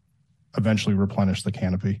would eventually replenish the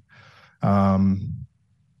canopy. I'm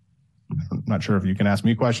not sure if you can ask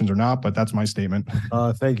me questions or not, but that's my statement.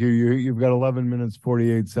 Thank you. You've got 11 minutes,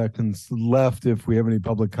 48 seconds left if we have any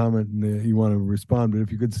public comment and you want to respond. But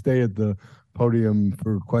if you could stay at the podium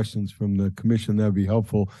for questions from the commission, that would be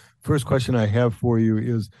helpful. First question I have for you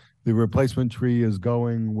is the replacement tree is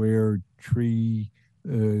going where tree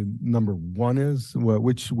number 1 is?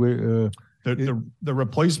 The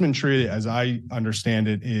replacement tree, as I understand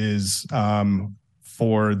it, is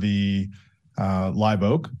for the live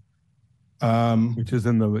oak, which is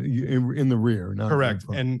in the rear. Not correct.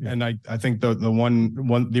 And I think the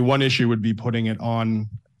one issue would be putting it on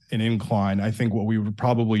an incline. I think what we would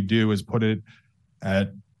probably do is put it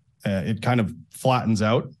at it kind of flattens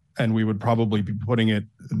out, and we would probably be putting it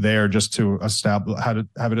there just to have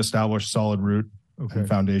it establish solid root and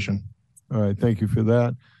foundation. All right, thank you for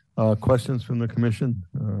that. Questions from the commission?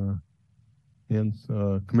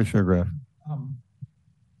 Commissioner Graff.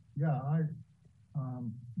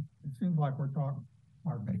 It seems like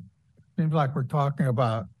we're talking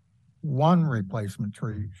about 1 replacement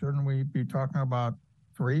tree. Shouldn't we be talking about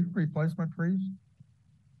 3 replacement trees?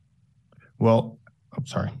 Well, I'm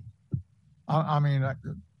sorry.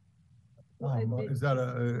 Is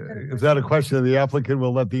that a question of the applicant?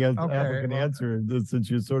 We'll let the applicant answer since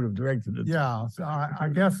you sort of directed it. Yeah, so I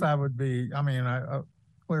guess that would be,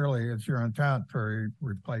 clearly it's your intent to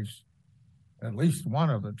replace at least one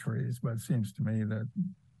of the trees, but it seems to me that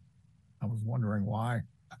I was wondering why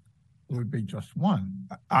it would be just 1.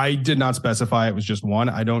 I did not specify it was just 1.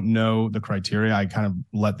 I don't know the criteria. I kind of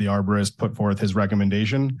let the arborist put forth his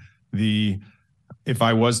recommendation. If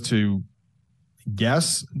I was to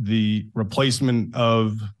guess, the replacement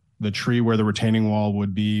of the tree where the retaining wall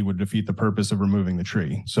would defeat the purpose of removing the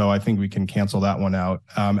tree. So I think we can cancel that one out.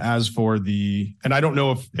 As for and I don't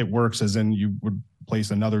know if it works as in you would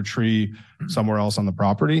place another tree somewhere else on the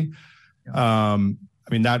property.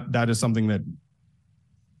 That is something that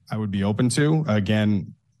I would be open to.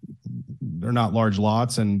 Again, they're not large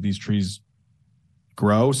lots and these trees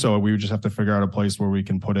grow. So we would just have to figure out a place where we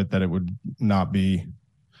can put it that it would not be,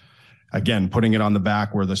 again, putting it on the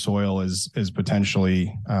back where the soil is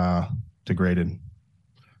potentially degraded.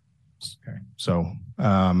 Okay. So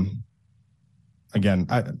again,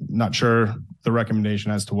 I'm not sure the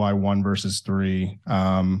recommendation as to why 1 versus 3.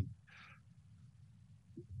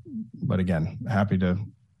 But again, happy to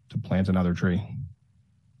plant another tree.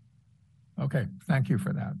 Okay, thank you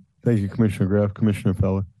for that. Thank you, Commissioner Graff. Commissioner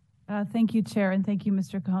Feller. Thank you, Chair, and thank you,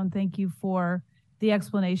 Mr. Cajon. Thank you for the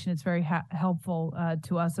explanation. It's very helpful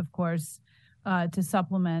to us, of course, to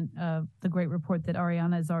supplement the great report that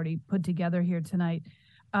Ariana has already put together here tonight.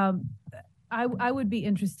 I would be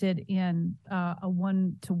interested in a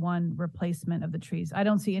 1-to-1 replacement of the trees. I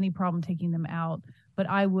don't see any problem taking them out, but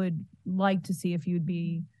I would like to see if you'd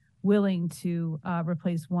be willing to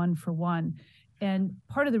replace 1 for 1. And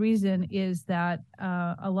part of the reason is that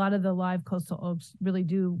a lot of the live coastal oaks really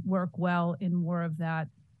do work well in more of that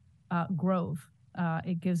grove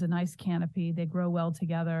It gives a nice canopy. They grow well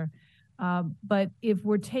together. But if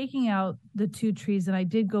we're taking out the 2 trees, and I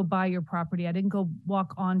did go by your property, I didn't go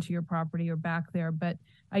walk onto your property or back there, but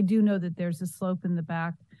I do know that there's a slope in the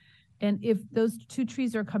back. And if those 2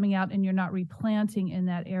 trees are coming out and you're not replanting in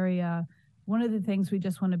that area, one of the things we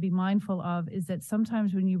just want to be mindful of is that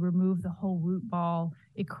sometimes when you remove the whole root ball,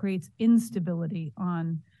 it creates instability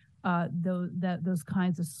on those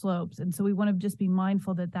kinds of slopes. And so we want to just be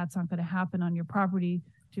mindful that that's not going to happen on your property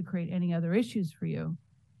to create any other issues for you.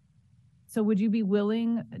 So would you be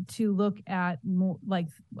willing to look at more like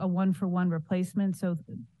a 1-for-1 replacement? So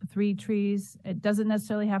 3 trees, it doesn't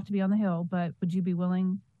necessarily have to be on the hill, but would you be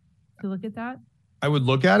willing to look at that? I would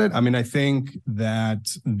look at it. I mean, I think that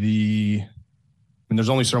there's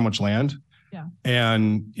only so much land. Yeah.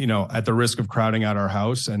 And, you know, at the risk of crowding out our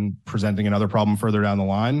house and presenting another problem further down the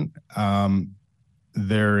line,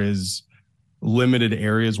 there is limited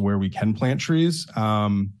areas where we can plant trees.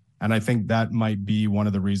 And I think that might be one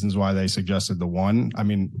of the reasons why they suggested the 1. I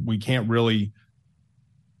mean, we can't really,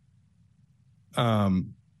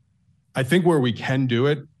 I think where we can do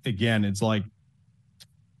it, again, it's like,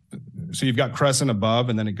 so you've got Crescent above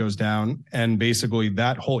and then it goes down. And basically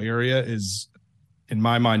that whole area is, in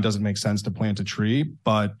my mind, doesn't make sense to plant a tree,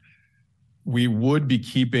 but we would be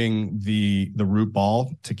keeping the root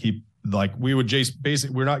ball to keep, like, we would just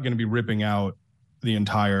basically, we're not going to be ripping out the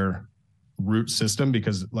entire root system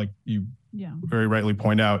because, like you very rightly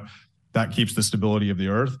point out, that keeps the stability of the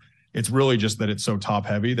earth. It's really just that it's so top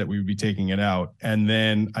heavy that we would be taking it out. And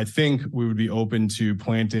then I think we would be open to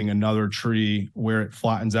planting another tree where it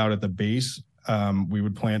flattens out at the base. We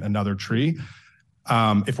would plant another tree.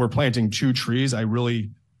 If we're planting 2 trees,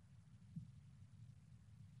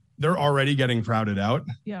 they're already getting crowded out.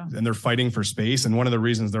 Yeah. And they're fighting for space. And one of the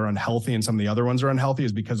reasons they're unhealthy and some of the other ones are unhealthy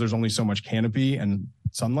is because there's only so much canopy and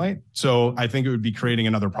sunlight. So I think it would be creating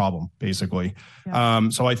another problem, basically. Yeah.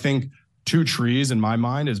 So I think 2 trees in my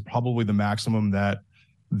mind is probably the maximum that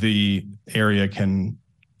the area can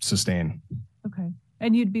sustain. Okay.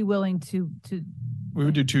 And you'd be willing to We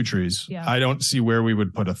would do 2 trees. Yeah. I don't see where we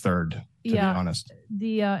would put a third, to be honest.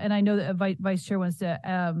 And I know that Vice Chair wants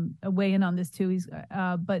to weigh in on this too.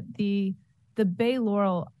 But the bay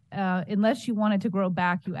laurel, unless you want it to grow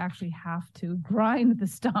back, you actually have to grind the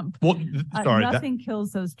stump. Well, sorry, nothing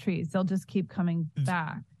kills those trees. They'll just keep coming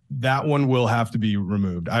back. That one will have to be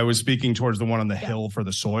removed. I was speaking towards the one on the hill for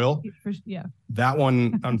the soil. Yeah. That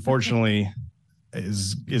one, unfortunately,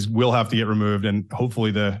 will have to get removed, and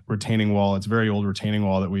hopefully the retaining wall. It's a very old retaining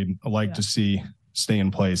wall that we'd like to see stay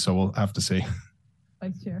in place. So we'll have to see.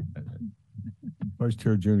 Vice Chair. Vice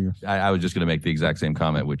Chair Junior. I was just going to make the exact same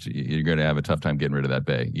comment, which you're going to have a tough time getting rid of that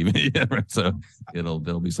bay. So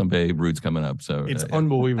there'll be some bay roots coming up. So it's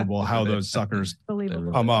unbelievable how those suckers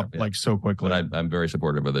come up like so quickly. But I'm very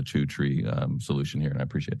supportive of the 2 tree solution here, and I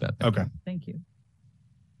appreciate that. Okay. Thank you.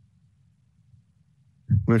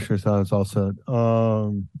 Commissioner Salas, all set.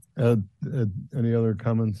 Ed, any other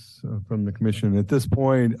comments from the commission? At this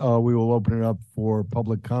point, we will open it up for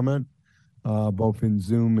public comment, both in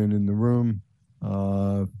Zoom and in the room.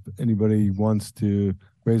 If anybody wants to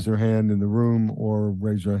raise their hand in the room or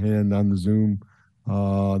raise their hand on the Zoom,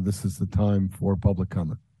 this is the time for public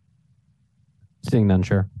comment. Seeing none,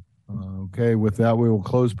 Chair. Okay, with that, we will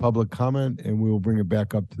close public comment and we will bring it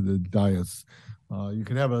back up to the dais. You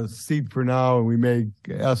can have a seat for now, and we may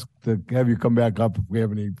ask to have you come back up if we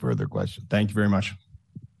have any further questions. Thank you very much.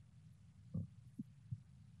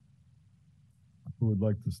 Who would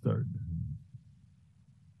like to start?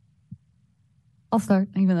 I'll start,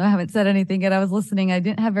 even though I haven't said anything yet. I was listening. I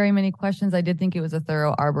didn't have very many questions. I did think it was a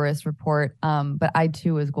thorough arborist report, but I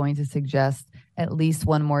too was going to suggest at least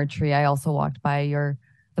 1 more tree. I also walked by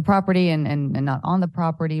the property and not on the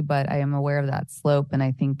property, but I am aware of that slope, and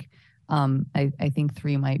I think I think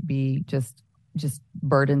 3 might be just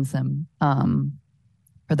burdensome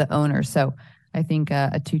for the owner. So I think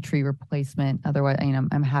a 2 tree replacement. Otherwise,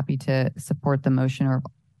 I'm happy to support the motion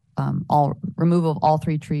or removal of all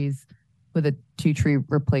 3 trees with a 2 tree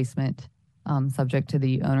replacement, subject to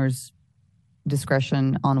the owner's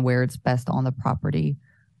discretion on where it's best on the property.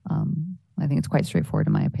 I think it's quite straightforward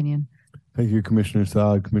in my opinion. Thank you, Commissioner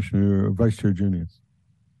Saad. Commissioner Vice Chair Junius.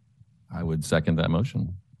 I would second that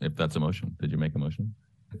motion. If that's a motion. Did you make a motion?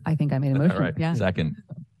 I think I made a motion. All right. Yeah. Second.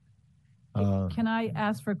 Can I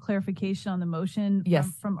ask for clarification on the motion Yes.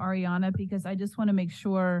 from Ariana? Because I just want to make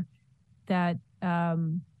sure that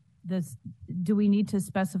do we need to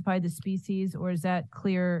specify the species, or is that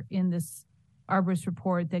clear in this arborist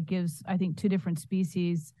report that gives, I think, 2 different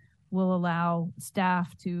species will allow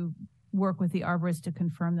staff to work with the arborist to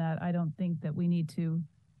confirm that? I don't think that we need to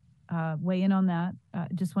weigh in on that.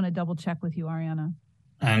 Just want to double check with you, Ariana.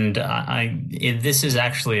 And this is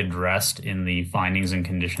actually addressed in the findings and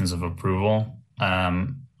conditions of approval.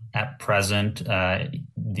 At present,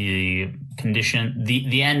 the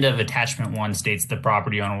end of attachment 1 states the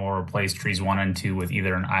property owner will replace trees 1 and 2 with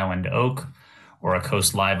either an island oak or a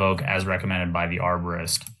coast live oak as recommended by the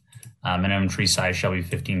arborist. Minimum tree size shall be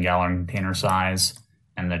 15-gallon container size,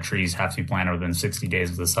 and the trees have to be planted within 60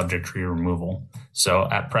 days of the subject tree removal. So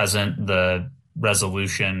at present, the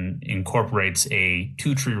resolution incorporates a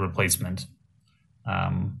 2-tree replacement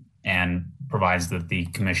and provides that the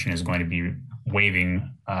commission is going to be waiving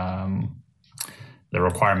the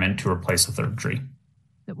requirement to replace a 3rd tree.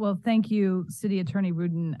 Well, thank you, City Attorney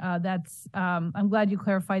Rudin. I'm glad you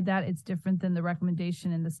clarified that. It's different than the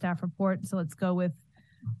recommendation in the staff report. So let's go with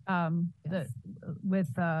the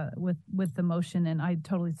motion, and I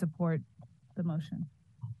totally support the motion.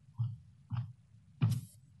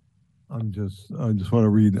 I just want to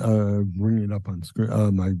read, bring it up on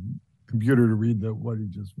screen, my computer to read what he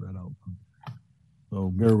just read out.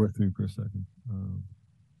 So bear with me for a second.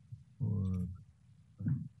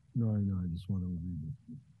 I just want to read it.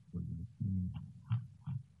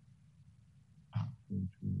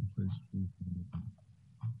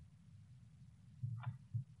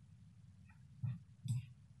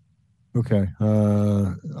 Okay.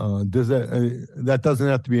 Does that doesn't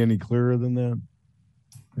have to be any clearer than that?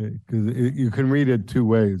 Because you can read it 2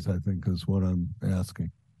 ways, I think, is what I'm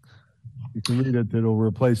asking. You can read it that it'll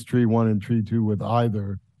replace tree 1 and tree 2 with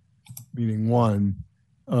either, meaning 1,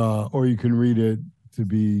 or you can read it to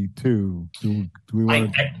be 2. Do we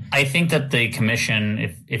want I think that the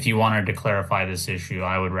commission, if you wanted to clarify this issue,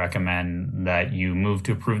 I would recommend that you move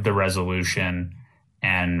to approve the resolution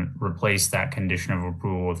and replace that condition of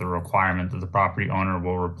approval with a requirement that the property owner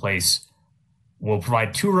will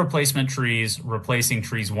provide 2 replacement trees, replacing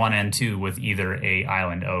trees 1 and 2 with either a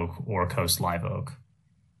island oak or coast live oak.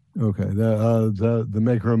 Okay, the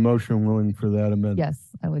maker of motion willing for that amendment? Yes,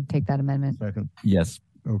 I would take that amendment. Second? Yes.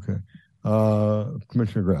 Okay.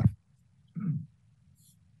 Commissioner Graff?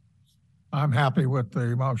 I'm happy with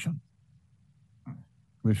the motion.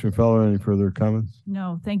 Commissioner Feller, any further comments?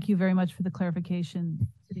 No, thank you very much for the clarification,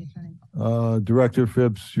 City Attorney. Director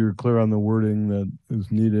Phipps, you're clear on the wording that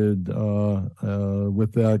is needed.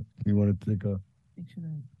 With that, you want to take a... Make sure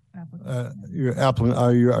the your applicant,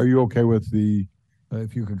 are you okay with the,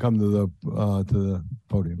 if you could come to the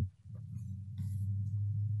podium?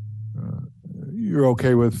 You're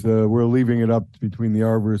okay with, we're leaving it up between the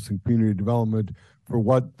arborist and community development for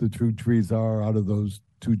what the 2 trees are out of those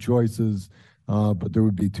 2 choices, but there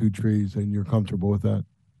would be 2 trees, and you're comfortable with that?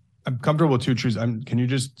 I'm comfortable with 2 trees. Can you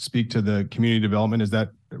just speak to the community development? Does that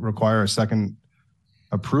require a second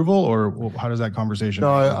approval, or how does that conversation?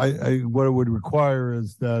 No, what it would require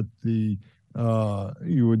is that you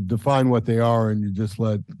would define what they are, and you just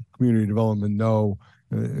let community development know.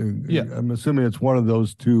 Yeah, I'm assuming it's one of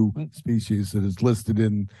those 2 species that is listed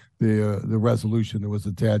in the resolution that was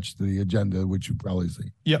attached to the agenda, which you probably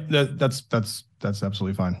see. Yep, that's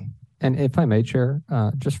absolutely fine. And if I may, Chair,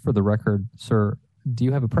 just for the record, sir, do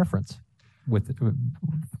you have a preference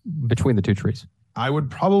between the 2 trees? I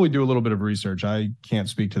would probably do a little bit of research. I can't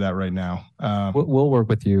speak to that right now. We'll work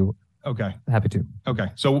with you. Okay. Happy to. Okay.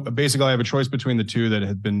 So basically, I have a choice between the 2 that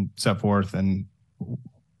had been set forth, and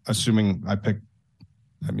assuming I pick,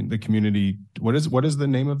 the community. What is the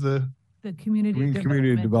name of the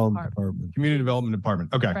community development department? Community Development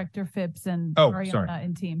Department. Okay. Director Phipps and Ariana sorry.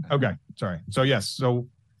 And team. Okay. Sorry. So yes. So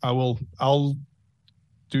I'll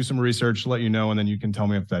do some research, let you know, and then you can tell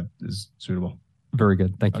me if that is suitable. Very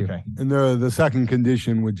good. Thank you. Okay. And the second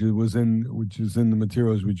condition, which is in the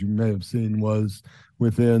materials, which you may have seen, was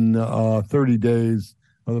within 30 days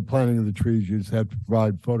of the planting of the trees, you just have to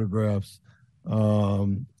provide photographs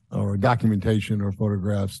or documentation or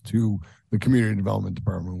photographs to the Community Development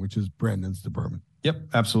Department, which is Brandon's department. Yep,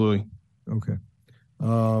 absolutely. Okay.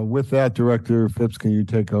 With that, Director Phipps, can you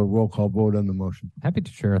take a roll call vote on the motion? Happy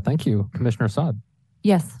to, Chair. Thank you. Commissioner Saad.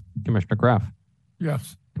 Yes. Commissioner Graff.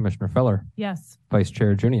 Yes. Commissioner Feller. Yes. Vice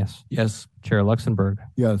Chair Junius. Yes. Chair Luxembourg.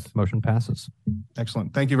 Yes. Motion passes.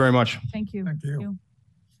 Excellent. Thank you very much. Thank you. Thank you.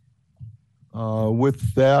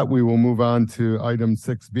 With that, we will move on to item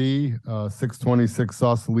 6B, 626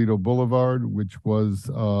 Sausalito Boulevard, which was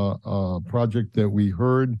a project that we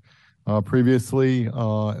heard previously.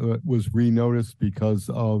 It was renoticed because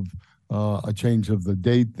of a change of the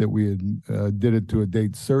date that we had did it to a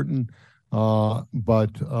date certain.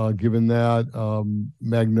 But given that,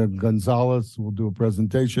 Magna Gonzalez will do a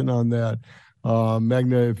presentation on that.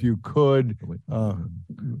 Magna, if you could,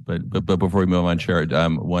 But before we move on, Chair,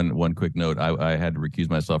 one quick note. I had to recuse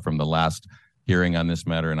myself from the last hearing on this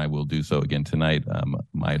matter, and I will do so again tonight.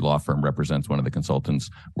 My law firm represents one of the consultants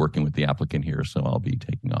working with the applicant here, so I'll be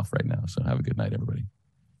taking off right now. So have a good night, everybody.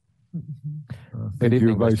 Thank you,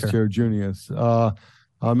 evening, Vice Chair Junius.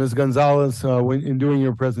 Ms. Gonzalez, in doing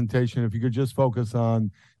your presentation, if you could just focus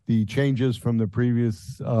on the changes from the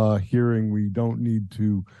previous hearing. We don't need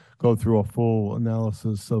to go through a full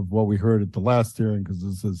analysis of what we heard at the last hearing, because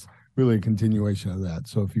this is really a continuation of that.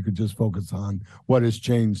 So if you could just focus on what has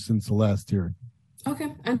changed since the last hearing.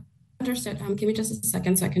 Okay, understood. Give me just a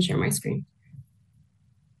second so I can share my screen.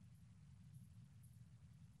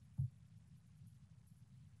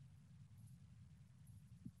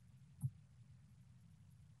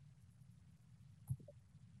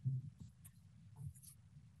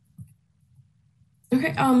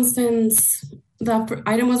 Okay, since the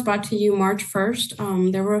item was brought to you March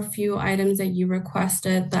 1st, there were a few items that you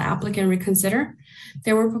requested the applicant reconsider.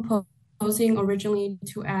 They were proposing originally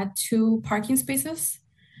to add 2 parking spaces,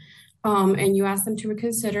 and you asked them to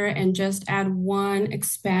reconsider and just add 1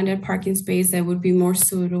 expanded parking space that would be more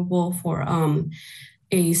suitable for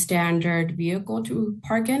a standard vehicle to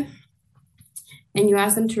park in. And you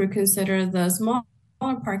asked them to reconsider the smaller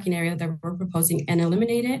parking area that we're proposing and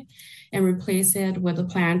eliminate it and replace it with a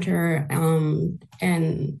planter and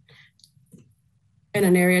an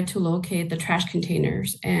area to locate the trash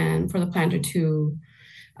containers and for the planter to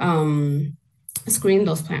screen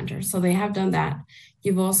those planters. So they have done that.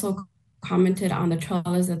 You've also commented on the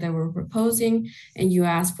trellis that they were proposing, and you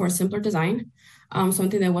asked for a simpler design,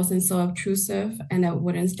 something that wasn't so obtrusive and that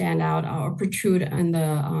wouldn't stand out or protrude in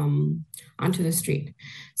the onto the street.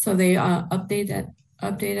 So they updated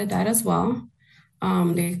that as well.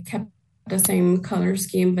 They kept the same color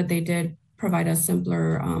scheme, but they did provide a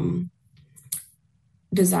simpler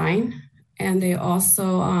design. And they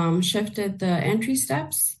also shifted the entry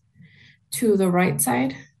steps to the right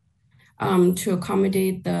side to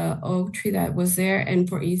accommodate the oak tree that was there and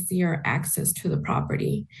for easier access to the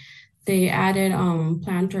property. They added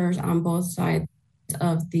planters on both sides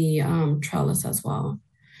of the trellis as well.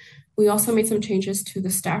 We also made some changes to the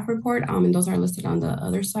staff report, and those are listed on the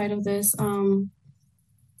other side of this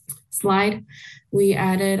slide. We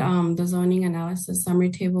added the zoning analysis summary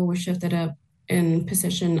table. We shifted up in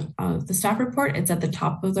position of the staff report. It's at the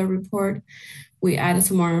top of the report. We added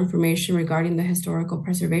some more information regarding the Historical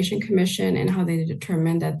Preservation Commission and how they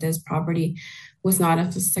determined that this property was not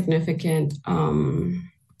of significant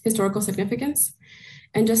historical significance.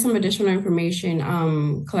 And just some additional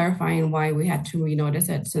information clarifying why we had to renotice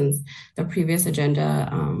it since the previous agenda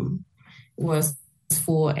was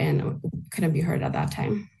full and couldn't be heard at that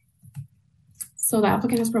time. So the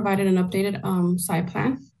applicant has provided an updated site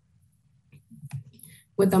plan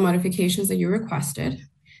with the modifications that you requested.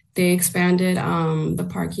 They expanded the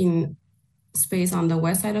parking space on the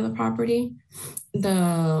west side of the property.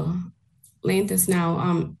 The length is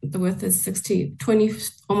now, the width is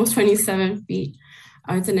almost 27 feet.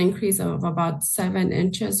 It's an increase of about 7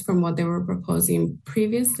 inches from what they were proposing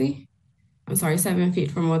previously. I'm sorry, 7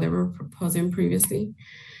 feet from what they were proposing previously.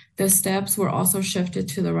 The steps were also shifted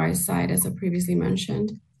to the right side, as I previously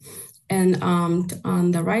mentioned. And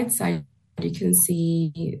on the right side, you can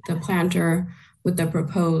see the planter with the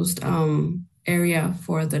proposed area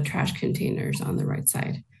for the trash containers on the right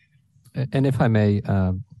side. And if I may,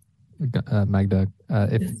 Magda,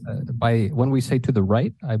 when we say to the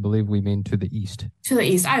right, I believe we mean to the east. To the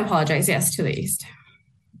east. I apologize. Yes, to the east.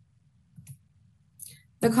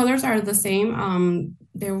 The colors are the same.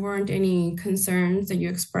 There weren't any concerns that you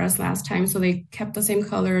expressed last time, so they kept the same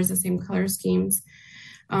colors, the same color schemes.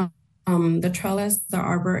 The trellis, the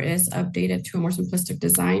arbor is updated to a more simplistic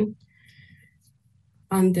design.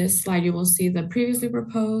 On this slide, you will see the previously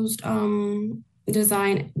proposed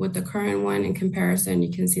design with the current one. In comparison,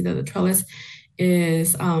 you can see that the trellis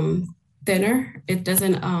is thinner. It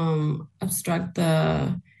doesn't obstruct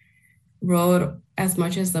the road as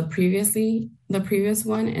much as the previous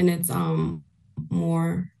one, and it's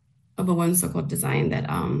more of a whimsical design that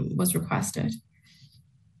was requested.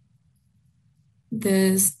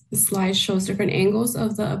 This slide shows different angles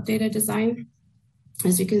of the updated design.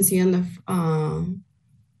 As you can see on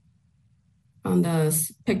the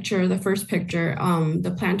picture, the first picture,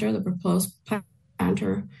 the planter, the proposed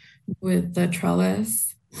planter with the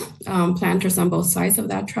trellis, planters on both sides of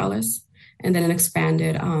that trellis, and then an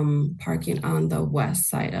expanded parking on the west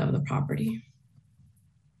side of the property.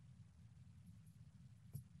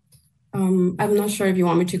 I'm not sure if you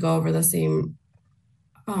want me to go over the same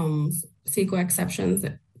CEQA exceptions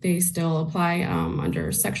they still apply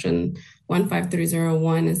under section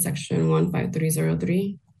 15301 and section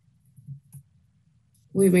 15303.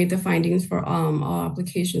 We made the findings for all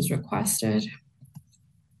applications requested.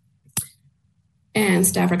 And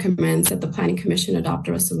staff recommends that the Planning Commission adopt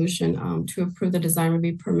a resolution to approve the design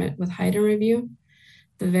review permit with height and review,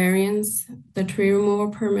 the variance, the tree removal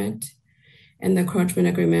permit, and the encroachment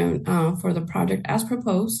agreement for the project as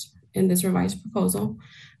proposed in this revised proposal,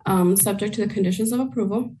 subject to the conditions of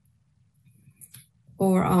approval.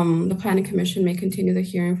 Or the Planning Commission may continue the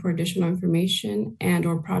hearing for additional information and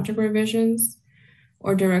or project revisions,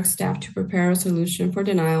 or direct staff to prepare a solution for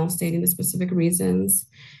denial stating the specific reasons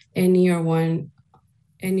any one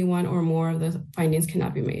or more of the findings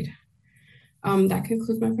cannot be made. That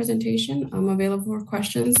concludes my presentation. I'm available for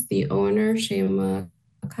questions. The owner, Shema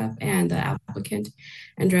Cup, and the applicant,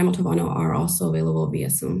 Andrea Montalbano, are also available via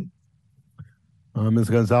Zoom. Ms.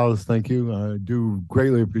 Gonzalez, thank you. I do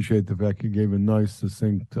greatly appreciate the fact you gave a nice,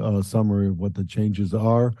 succinct summary of what the changes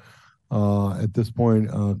are. At this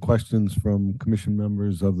point, questions from commission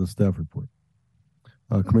members of the staff report.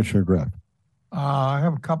 Commissioner Graff. I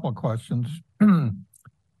have a couple of questions.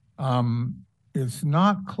 It's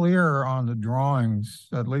not clear on the drawings,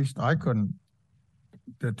 at least I couldn't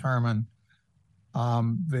determine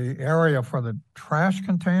the area for the trash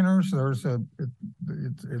containers.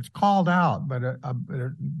 It's called out, but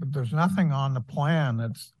there's nothing on the plan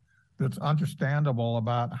that's understandable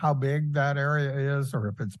about how big that area is, or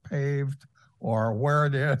if it's paved, or where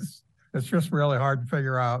it is. It's just really hard to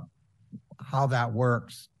figure out how that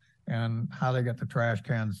works and how they get the trash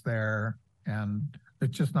cans there. And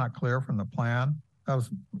it's just not clear from the plan. That was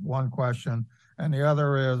one question. And the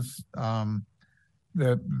other is the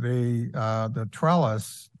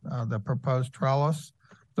trellis, the proposed trellis,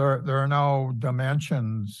 there are no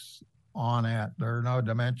dimensions on it. There are no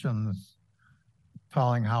dimensions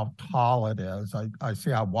telling how tall it is. I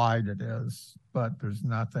see how wide it is, but there's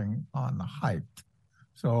nothing on the height.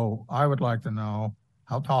 So I would like to know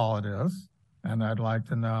how tall it is, and I'd like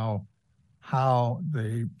to know how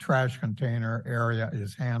the trash container area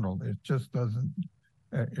is handled. It just doesn't,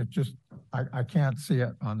 I can't see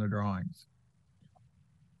it on the drawings.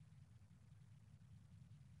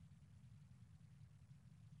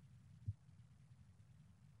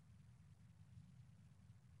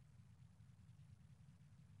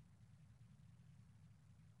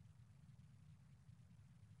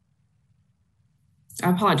 I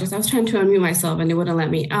apologize. I was trying to unmute myself and it wouldn't let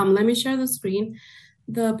me. Let me share the screen.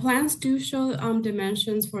 The plans do show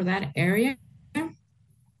dimensions for that area,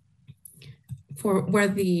 for where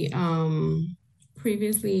the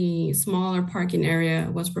previously smaller parking area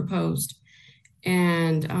was proposed.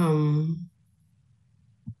 And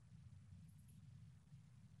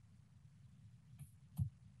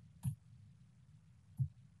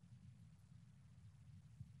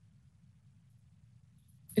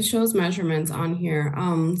it shows measurements on here.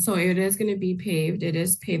 So it is going to be paved. It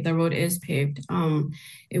is paved. The road is paved.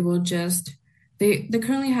 It will just, they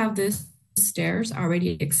currently have this stairs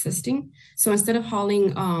already existing. So instead of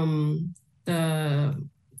hauling the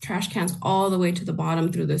trash cans all the way to the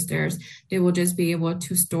bottom through the stairs, they will just be able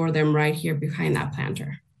to store them right here behind that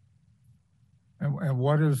planter. And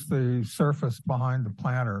what is the surface behind the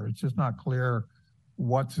planter? It's just not clear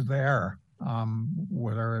what's there,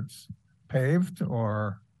 whether it's paved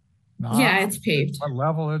or not. Yeah, it's paved. What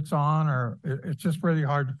level it's on, or it's just really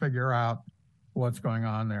hard to figure out what's going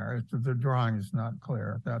on there. The drawing is not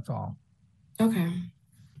clear, that's all. Okay.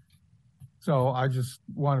 So I just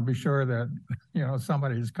want to be sure that,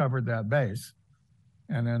 somebody's covered that base.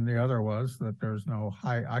 And then the other was that there's no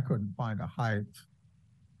height. I couldn't find a height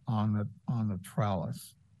on the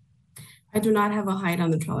trellis. I do not have a height on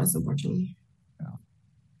the trellis, unfortunately. Yeah.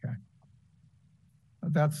 Okay.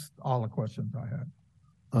 That's all the questions I had.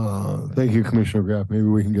 Thank you, Commissioner Graff. Maybe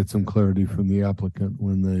we can get some clarity from the applicant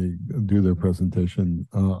when they do their presentation.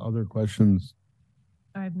 Other questions?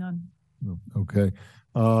 I have none. No. Okay.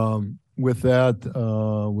 With that,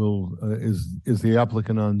 is the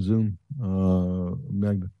applicant on Zoom,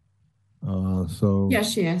 Magda? So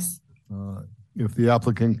yes, she is. If the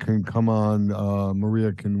applicant can come on,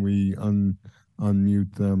 Maria, can we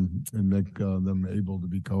unmute them and make them able to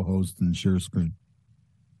be co-host and share screen?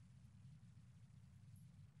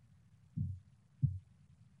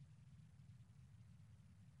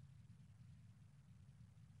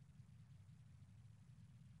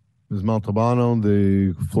 Ms. Montalbano,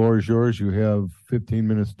 the floor is yours. You have 15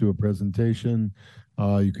 minutes to do a presentation.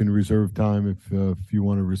 You can reserve time if you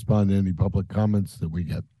want to respond to any public comments that we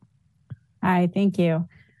get. Hi, thank you.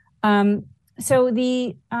 So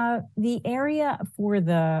the area for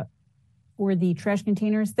for the trash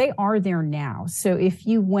containers, they are there now. So if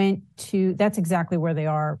you went to, that's exactly where they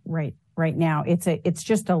are right now. It's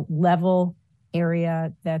just a level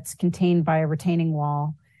area that's contained by a retaining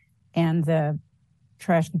wall, and the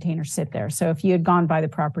trash containers sit there. So if you had gone by the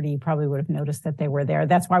property, you probably would have noticed that they were there.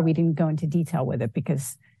 That's why we didn't go into detail with it,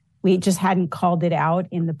 because we just hadn't called it out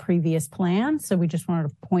in the previous plan. So we just wanted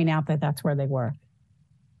to point out that that's where they were.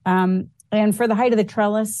 And for the height of the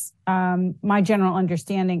trellis, my general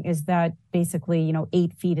understanding is that basically,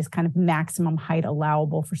 8 feet is kind of maximum height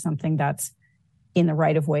allowable for something that's in the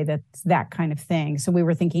right of way, that's that kind of thing. So we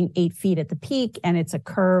were thinking 8 feet at the peak, and it's a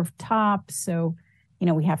curved top. So,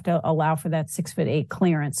 we have to allow for that 6'8"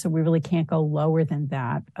 clearance. So we really can't go lower than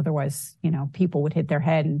that. Otherwise, people would hit their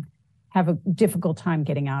head and have a difficult time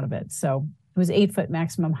getting out of it. So it was 8 foot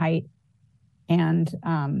maximum height. And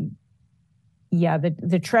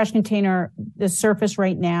the trash container, the surface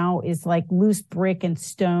right now is like loose brick and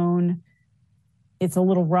stone. It's a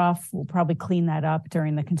little rough. We'll probably clean that up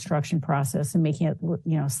during the construction process and making it,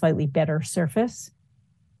 slightly better surface.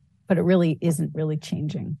 But it really isn't really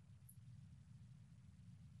changing.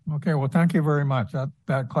 Okay, well, thank you very much.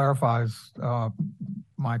 That clarifies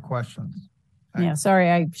my questions. Yeah, sorry,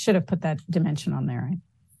 I should have put that dimension on there.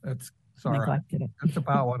 It's sorry. Neglected it. It's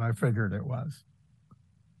about what I figured it was.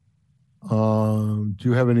 Do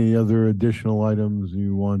you have any other additional items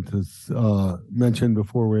you want to mention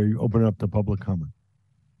before we open up the public comment?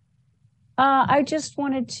 I just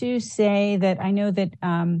wanted to say that I know that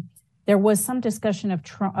there was some discussion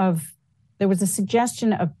there was a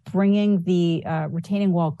suggestion of bringing the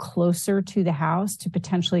retaining wall closer to the house to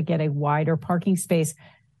potentially get a wider parking space.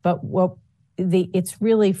 But it's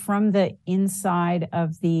really from the inside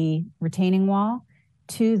of the retaining wall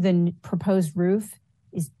to the proposed roof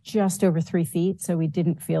is just over 3 feet. So we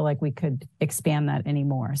didn't feel like we could expand that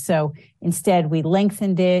anymore. So instead we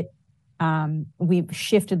lengthened it. We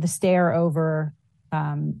shifted the stair over,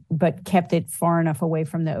 but kept it far enough away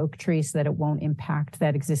from the oak tree so that it won't impact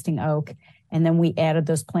that existing oak. And then we added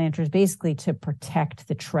those planters basically to protect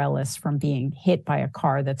the trellis from being hit by a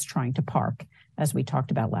car that's trying to park, as we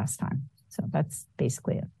talked about last time. So that's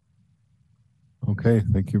basically it. Okay,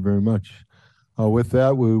 thank you very much. With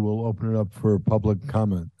that, we will open it up for public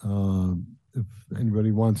comment. If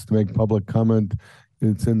anybody wants to make public comment,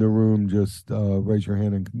 it's in the room. Just raise your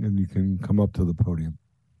hand and you can come up to the podium.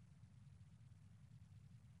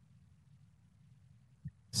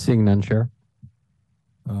 Seeing none, Chair.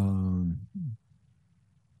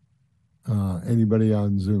 Anybody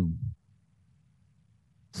on Zoom?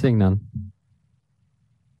 Seeing none.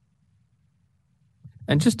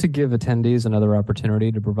 And just to give attendees another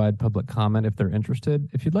opportunity to provide public comment if they're interested,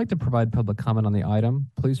 if you'd like to provide public comment on the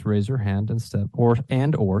item, please raise your hand and step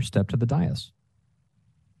to the dais.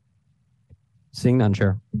 Seeing none,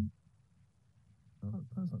 Chair.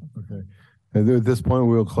 Okay. At this point,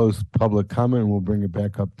 we'll close public comment and we'll bring it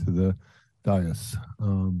back up to the dais.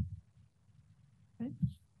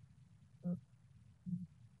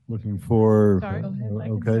 Looking for, Sorry.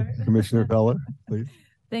 okay, Commissioner Feller, please.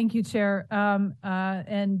 Thank you, Chair.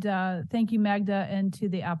 Thank you, Magda, and to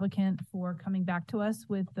the applicant for coming back to us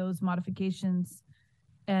with those modifications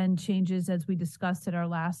and changes as we discussed at our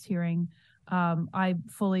last hearing. I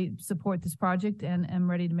fully support this project and am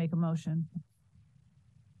ready to make a motion.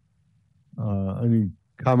 Any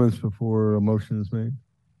comments before a motion is made?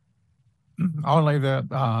 Only that,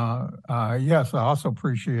 yes, I also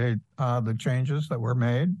appreciate the changes that were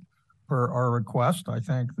made for our request. I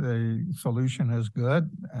think the solution is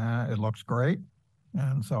good. It looks great.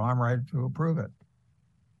 And so I'm ready to approve it.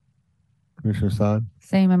 Commissioner Saad?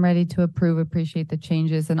 Same, I'm ready to approve, appreciate the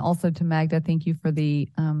changes. And also to Magda, thank you for the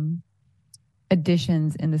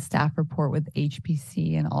additions in the staff report with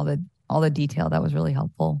HPC and all the detail. That was really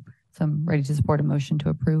helpful. So I'm ready to support a motion to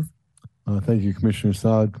approve. Thank you, Commissioner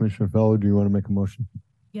Saad. Commissioner Feller, do you want to make a motion?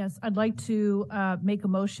 Yes, I'd like to make a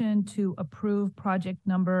motion to approve project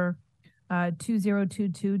number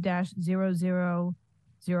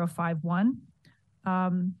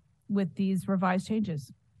 2022-00051 with these revised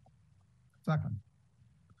changes. Second.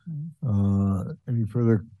 Any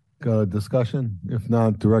further discussion? If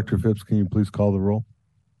not, Director Phipps, can you please call the roll?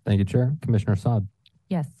 Thank you, Chair. Commissioner Saad.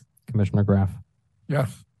 Yes. Commissioner Graff.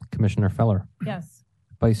 Yes. Commissioner Feller. Yes.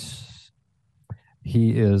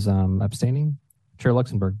 He is abstaining. Chair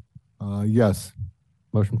Luxenberg. Yes.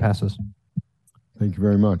 Motion passes. Thank you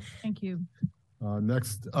very much. Thank you.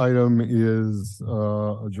 Next item is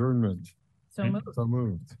adjournment. So moved. So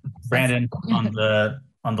moved. Brandon,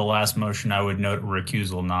 on the last motion, I would note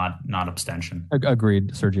recusal, not abstention.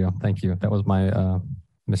 Agreed, Sergio. Thank you. That was my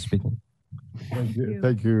misspeaking.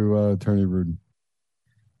 Thank you, Attorney Rudin.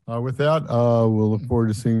 With that, we'll look forward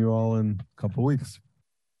to seeing you all in a couple of weeks.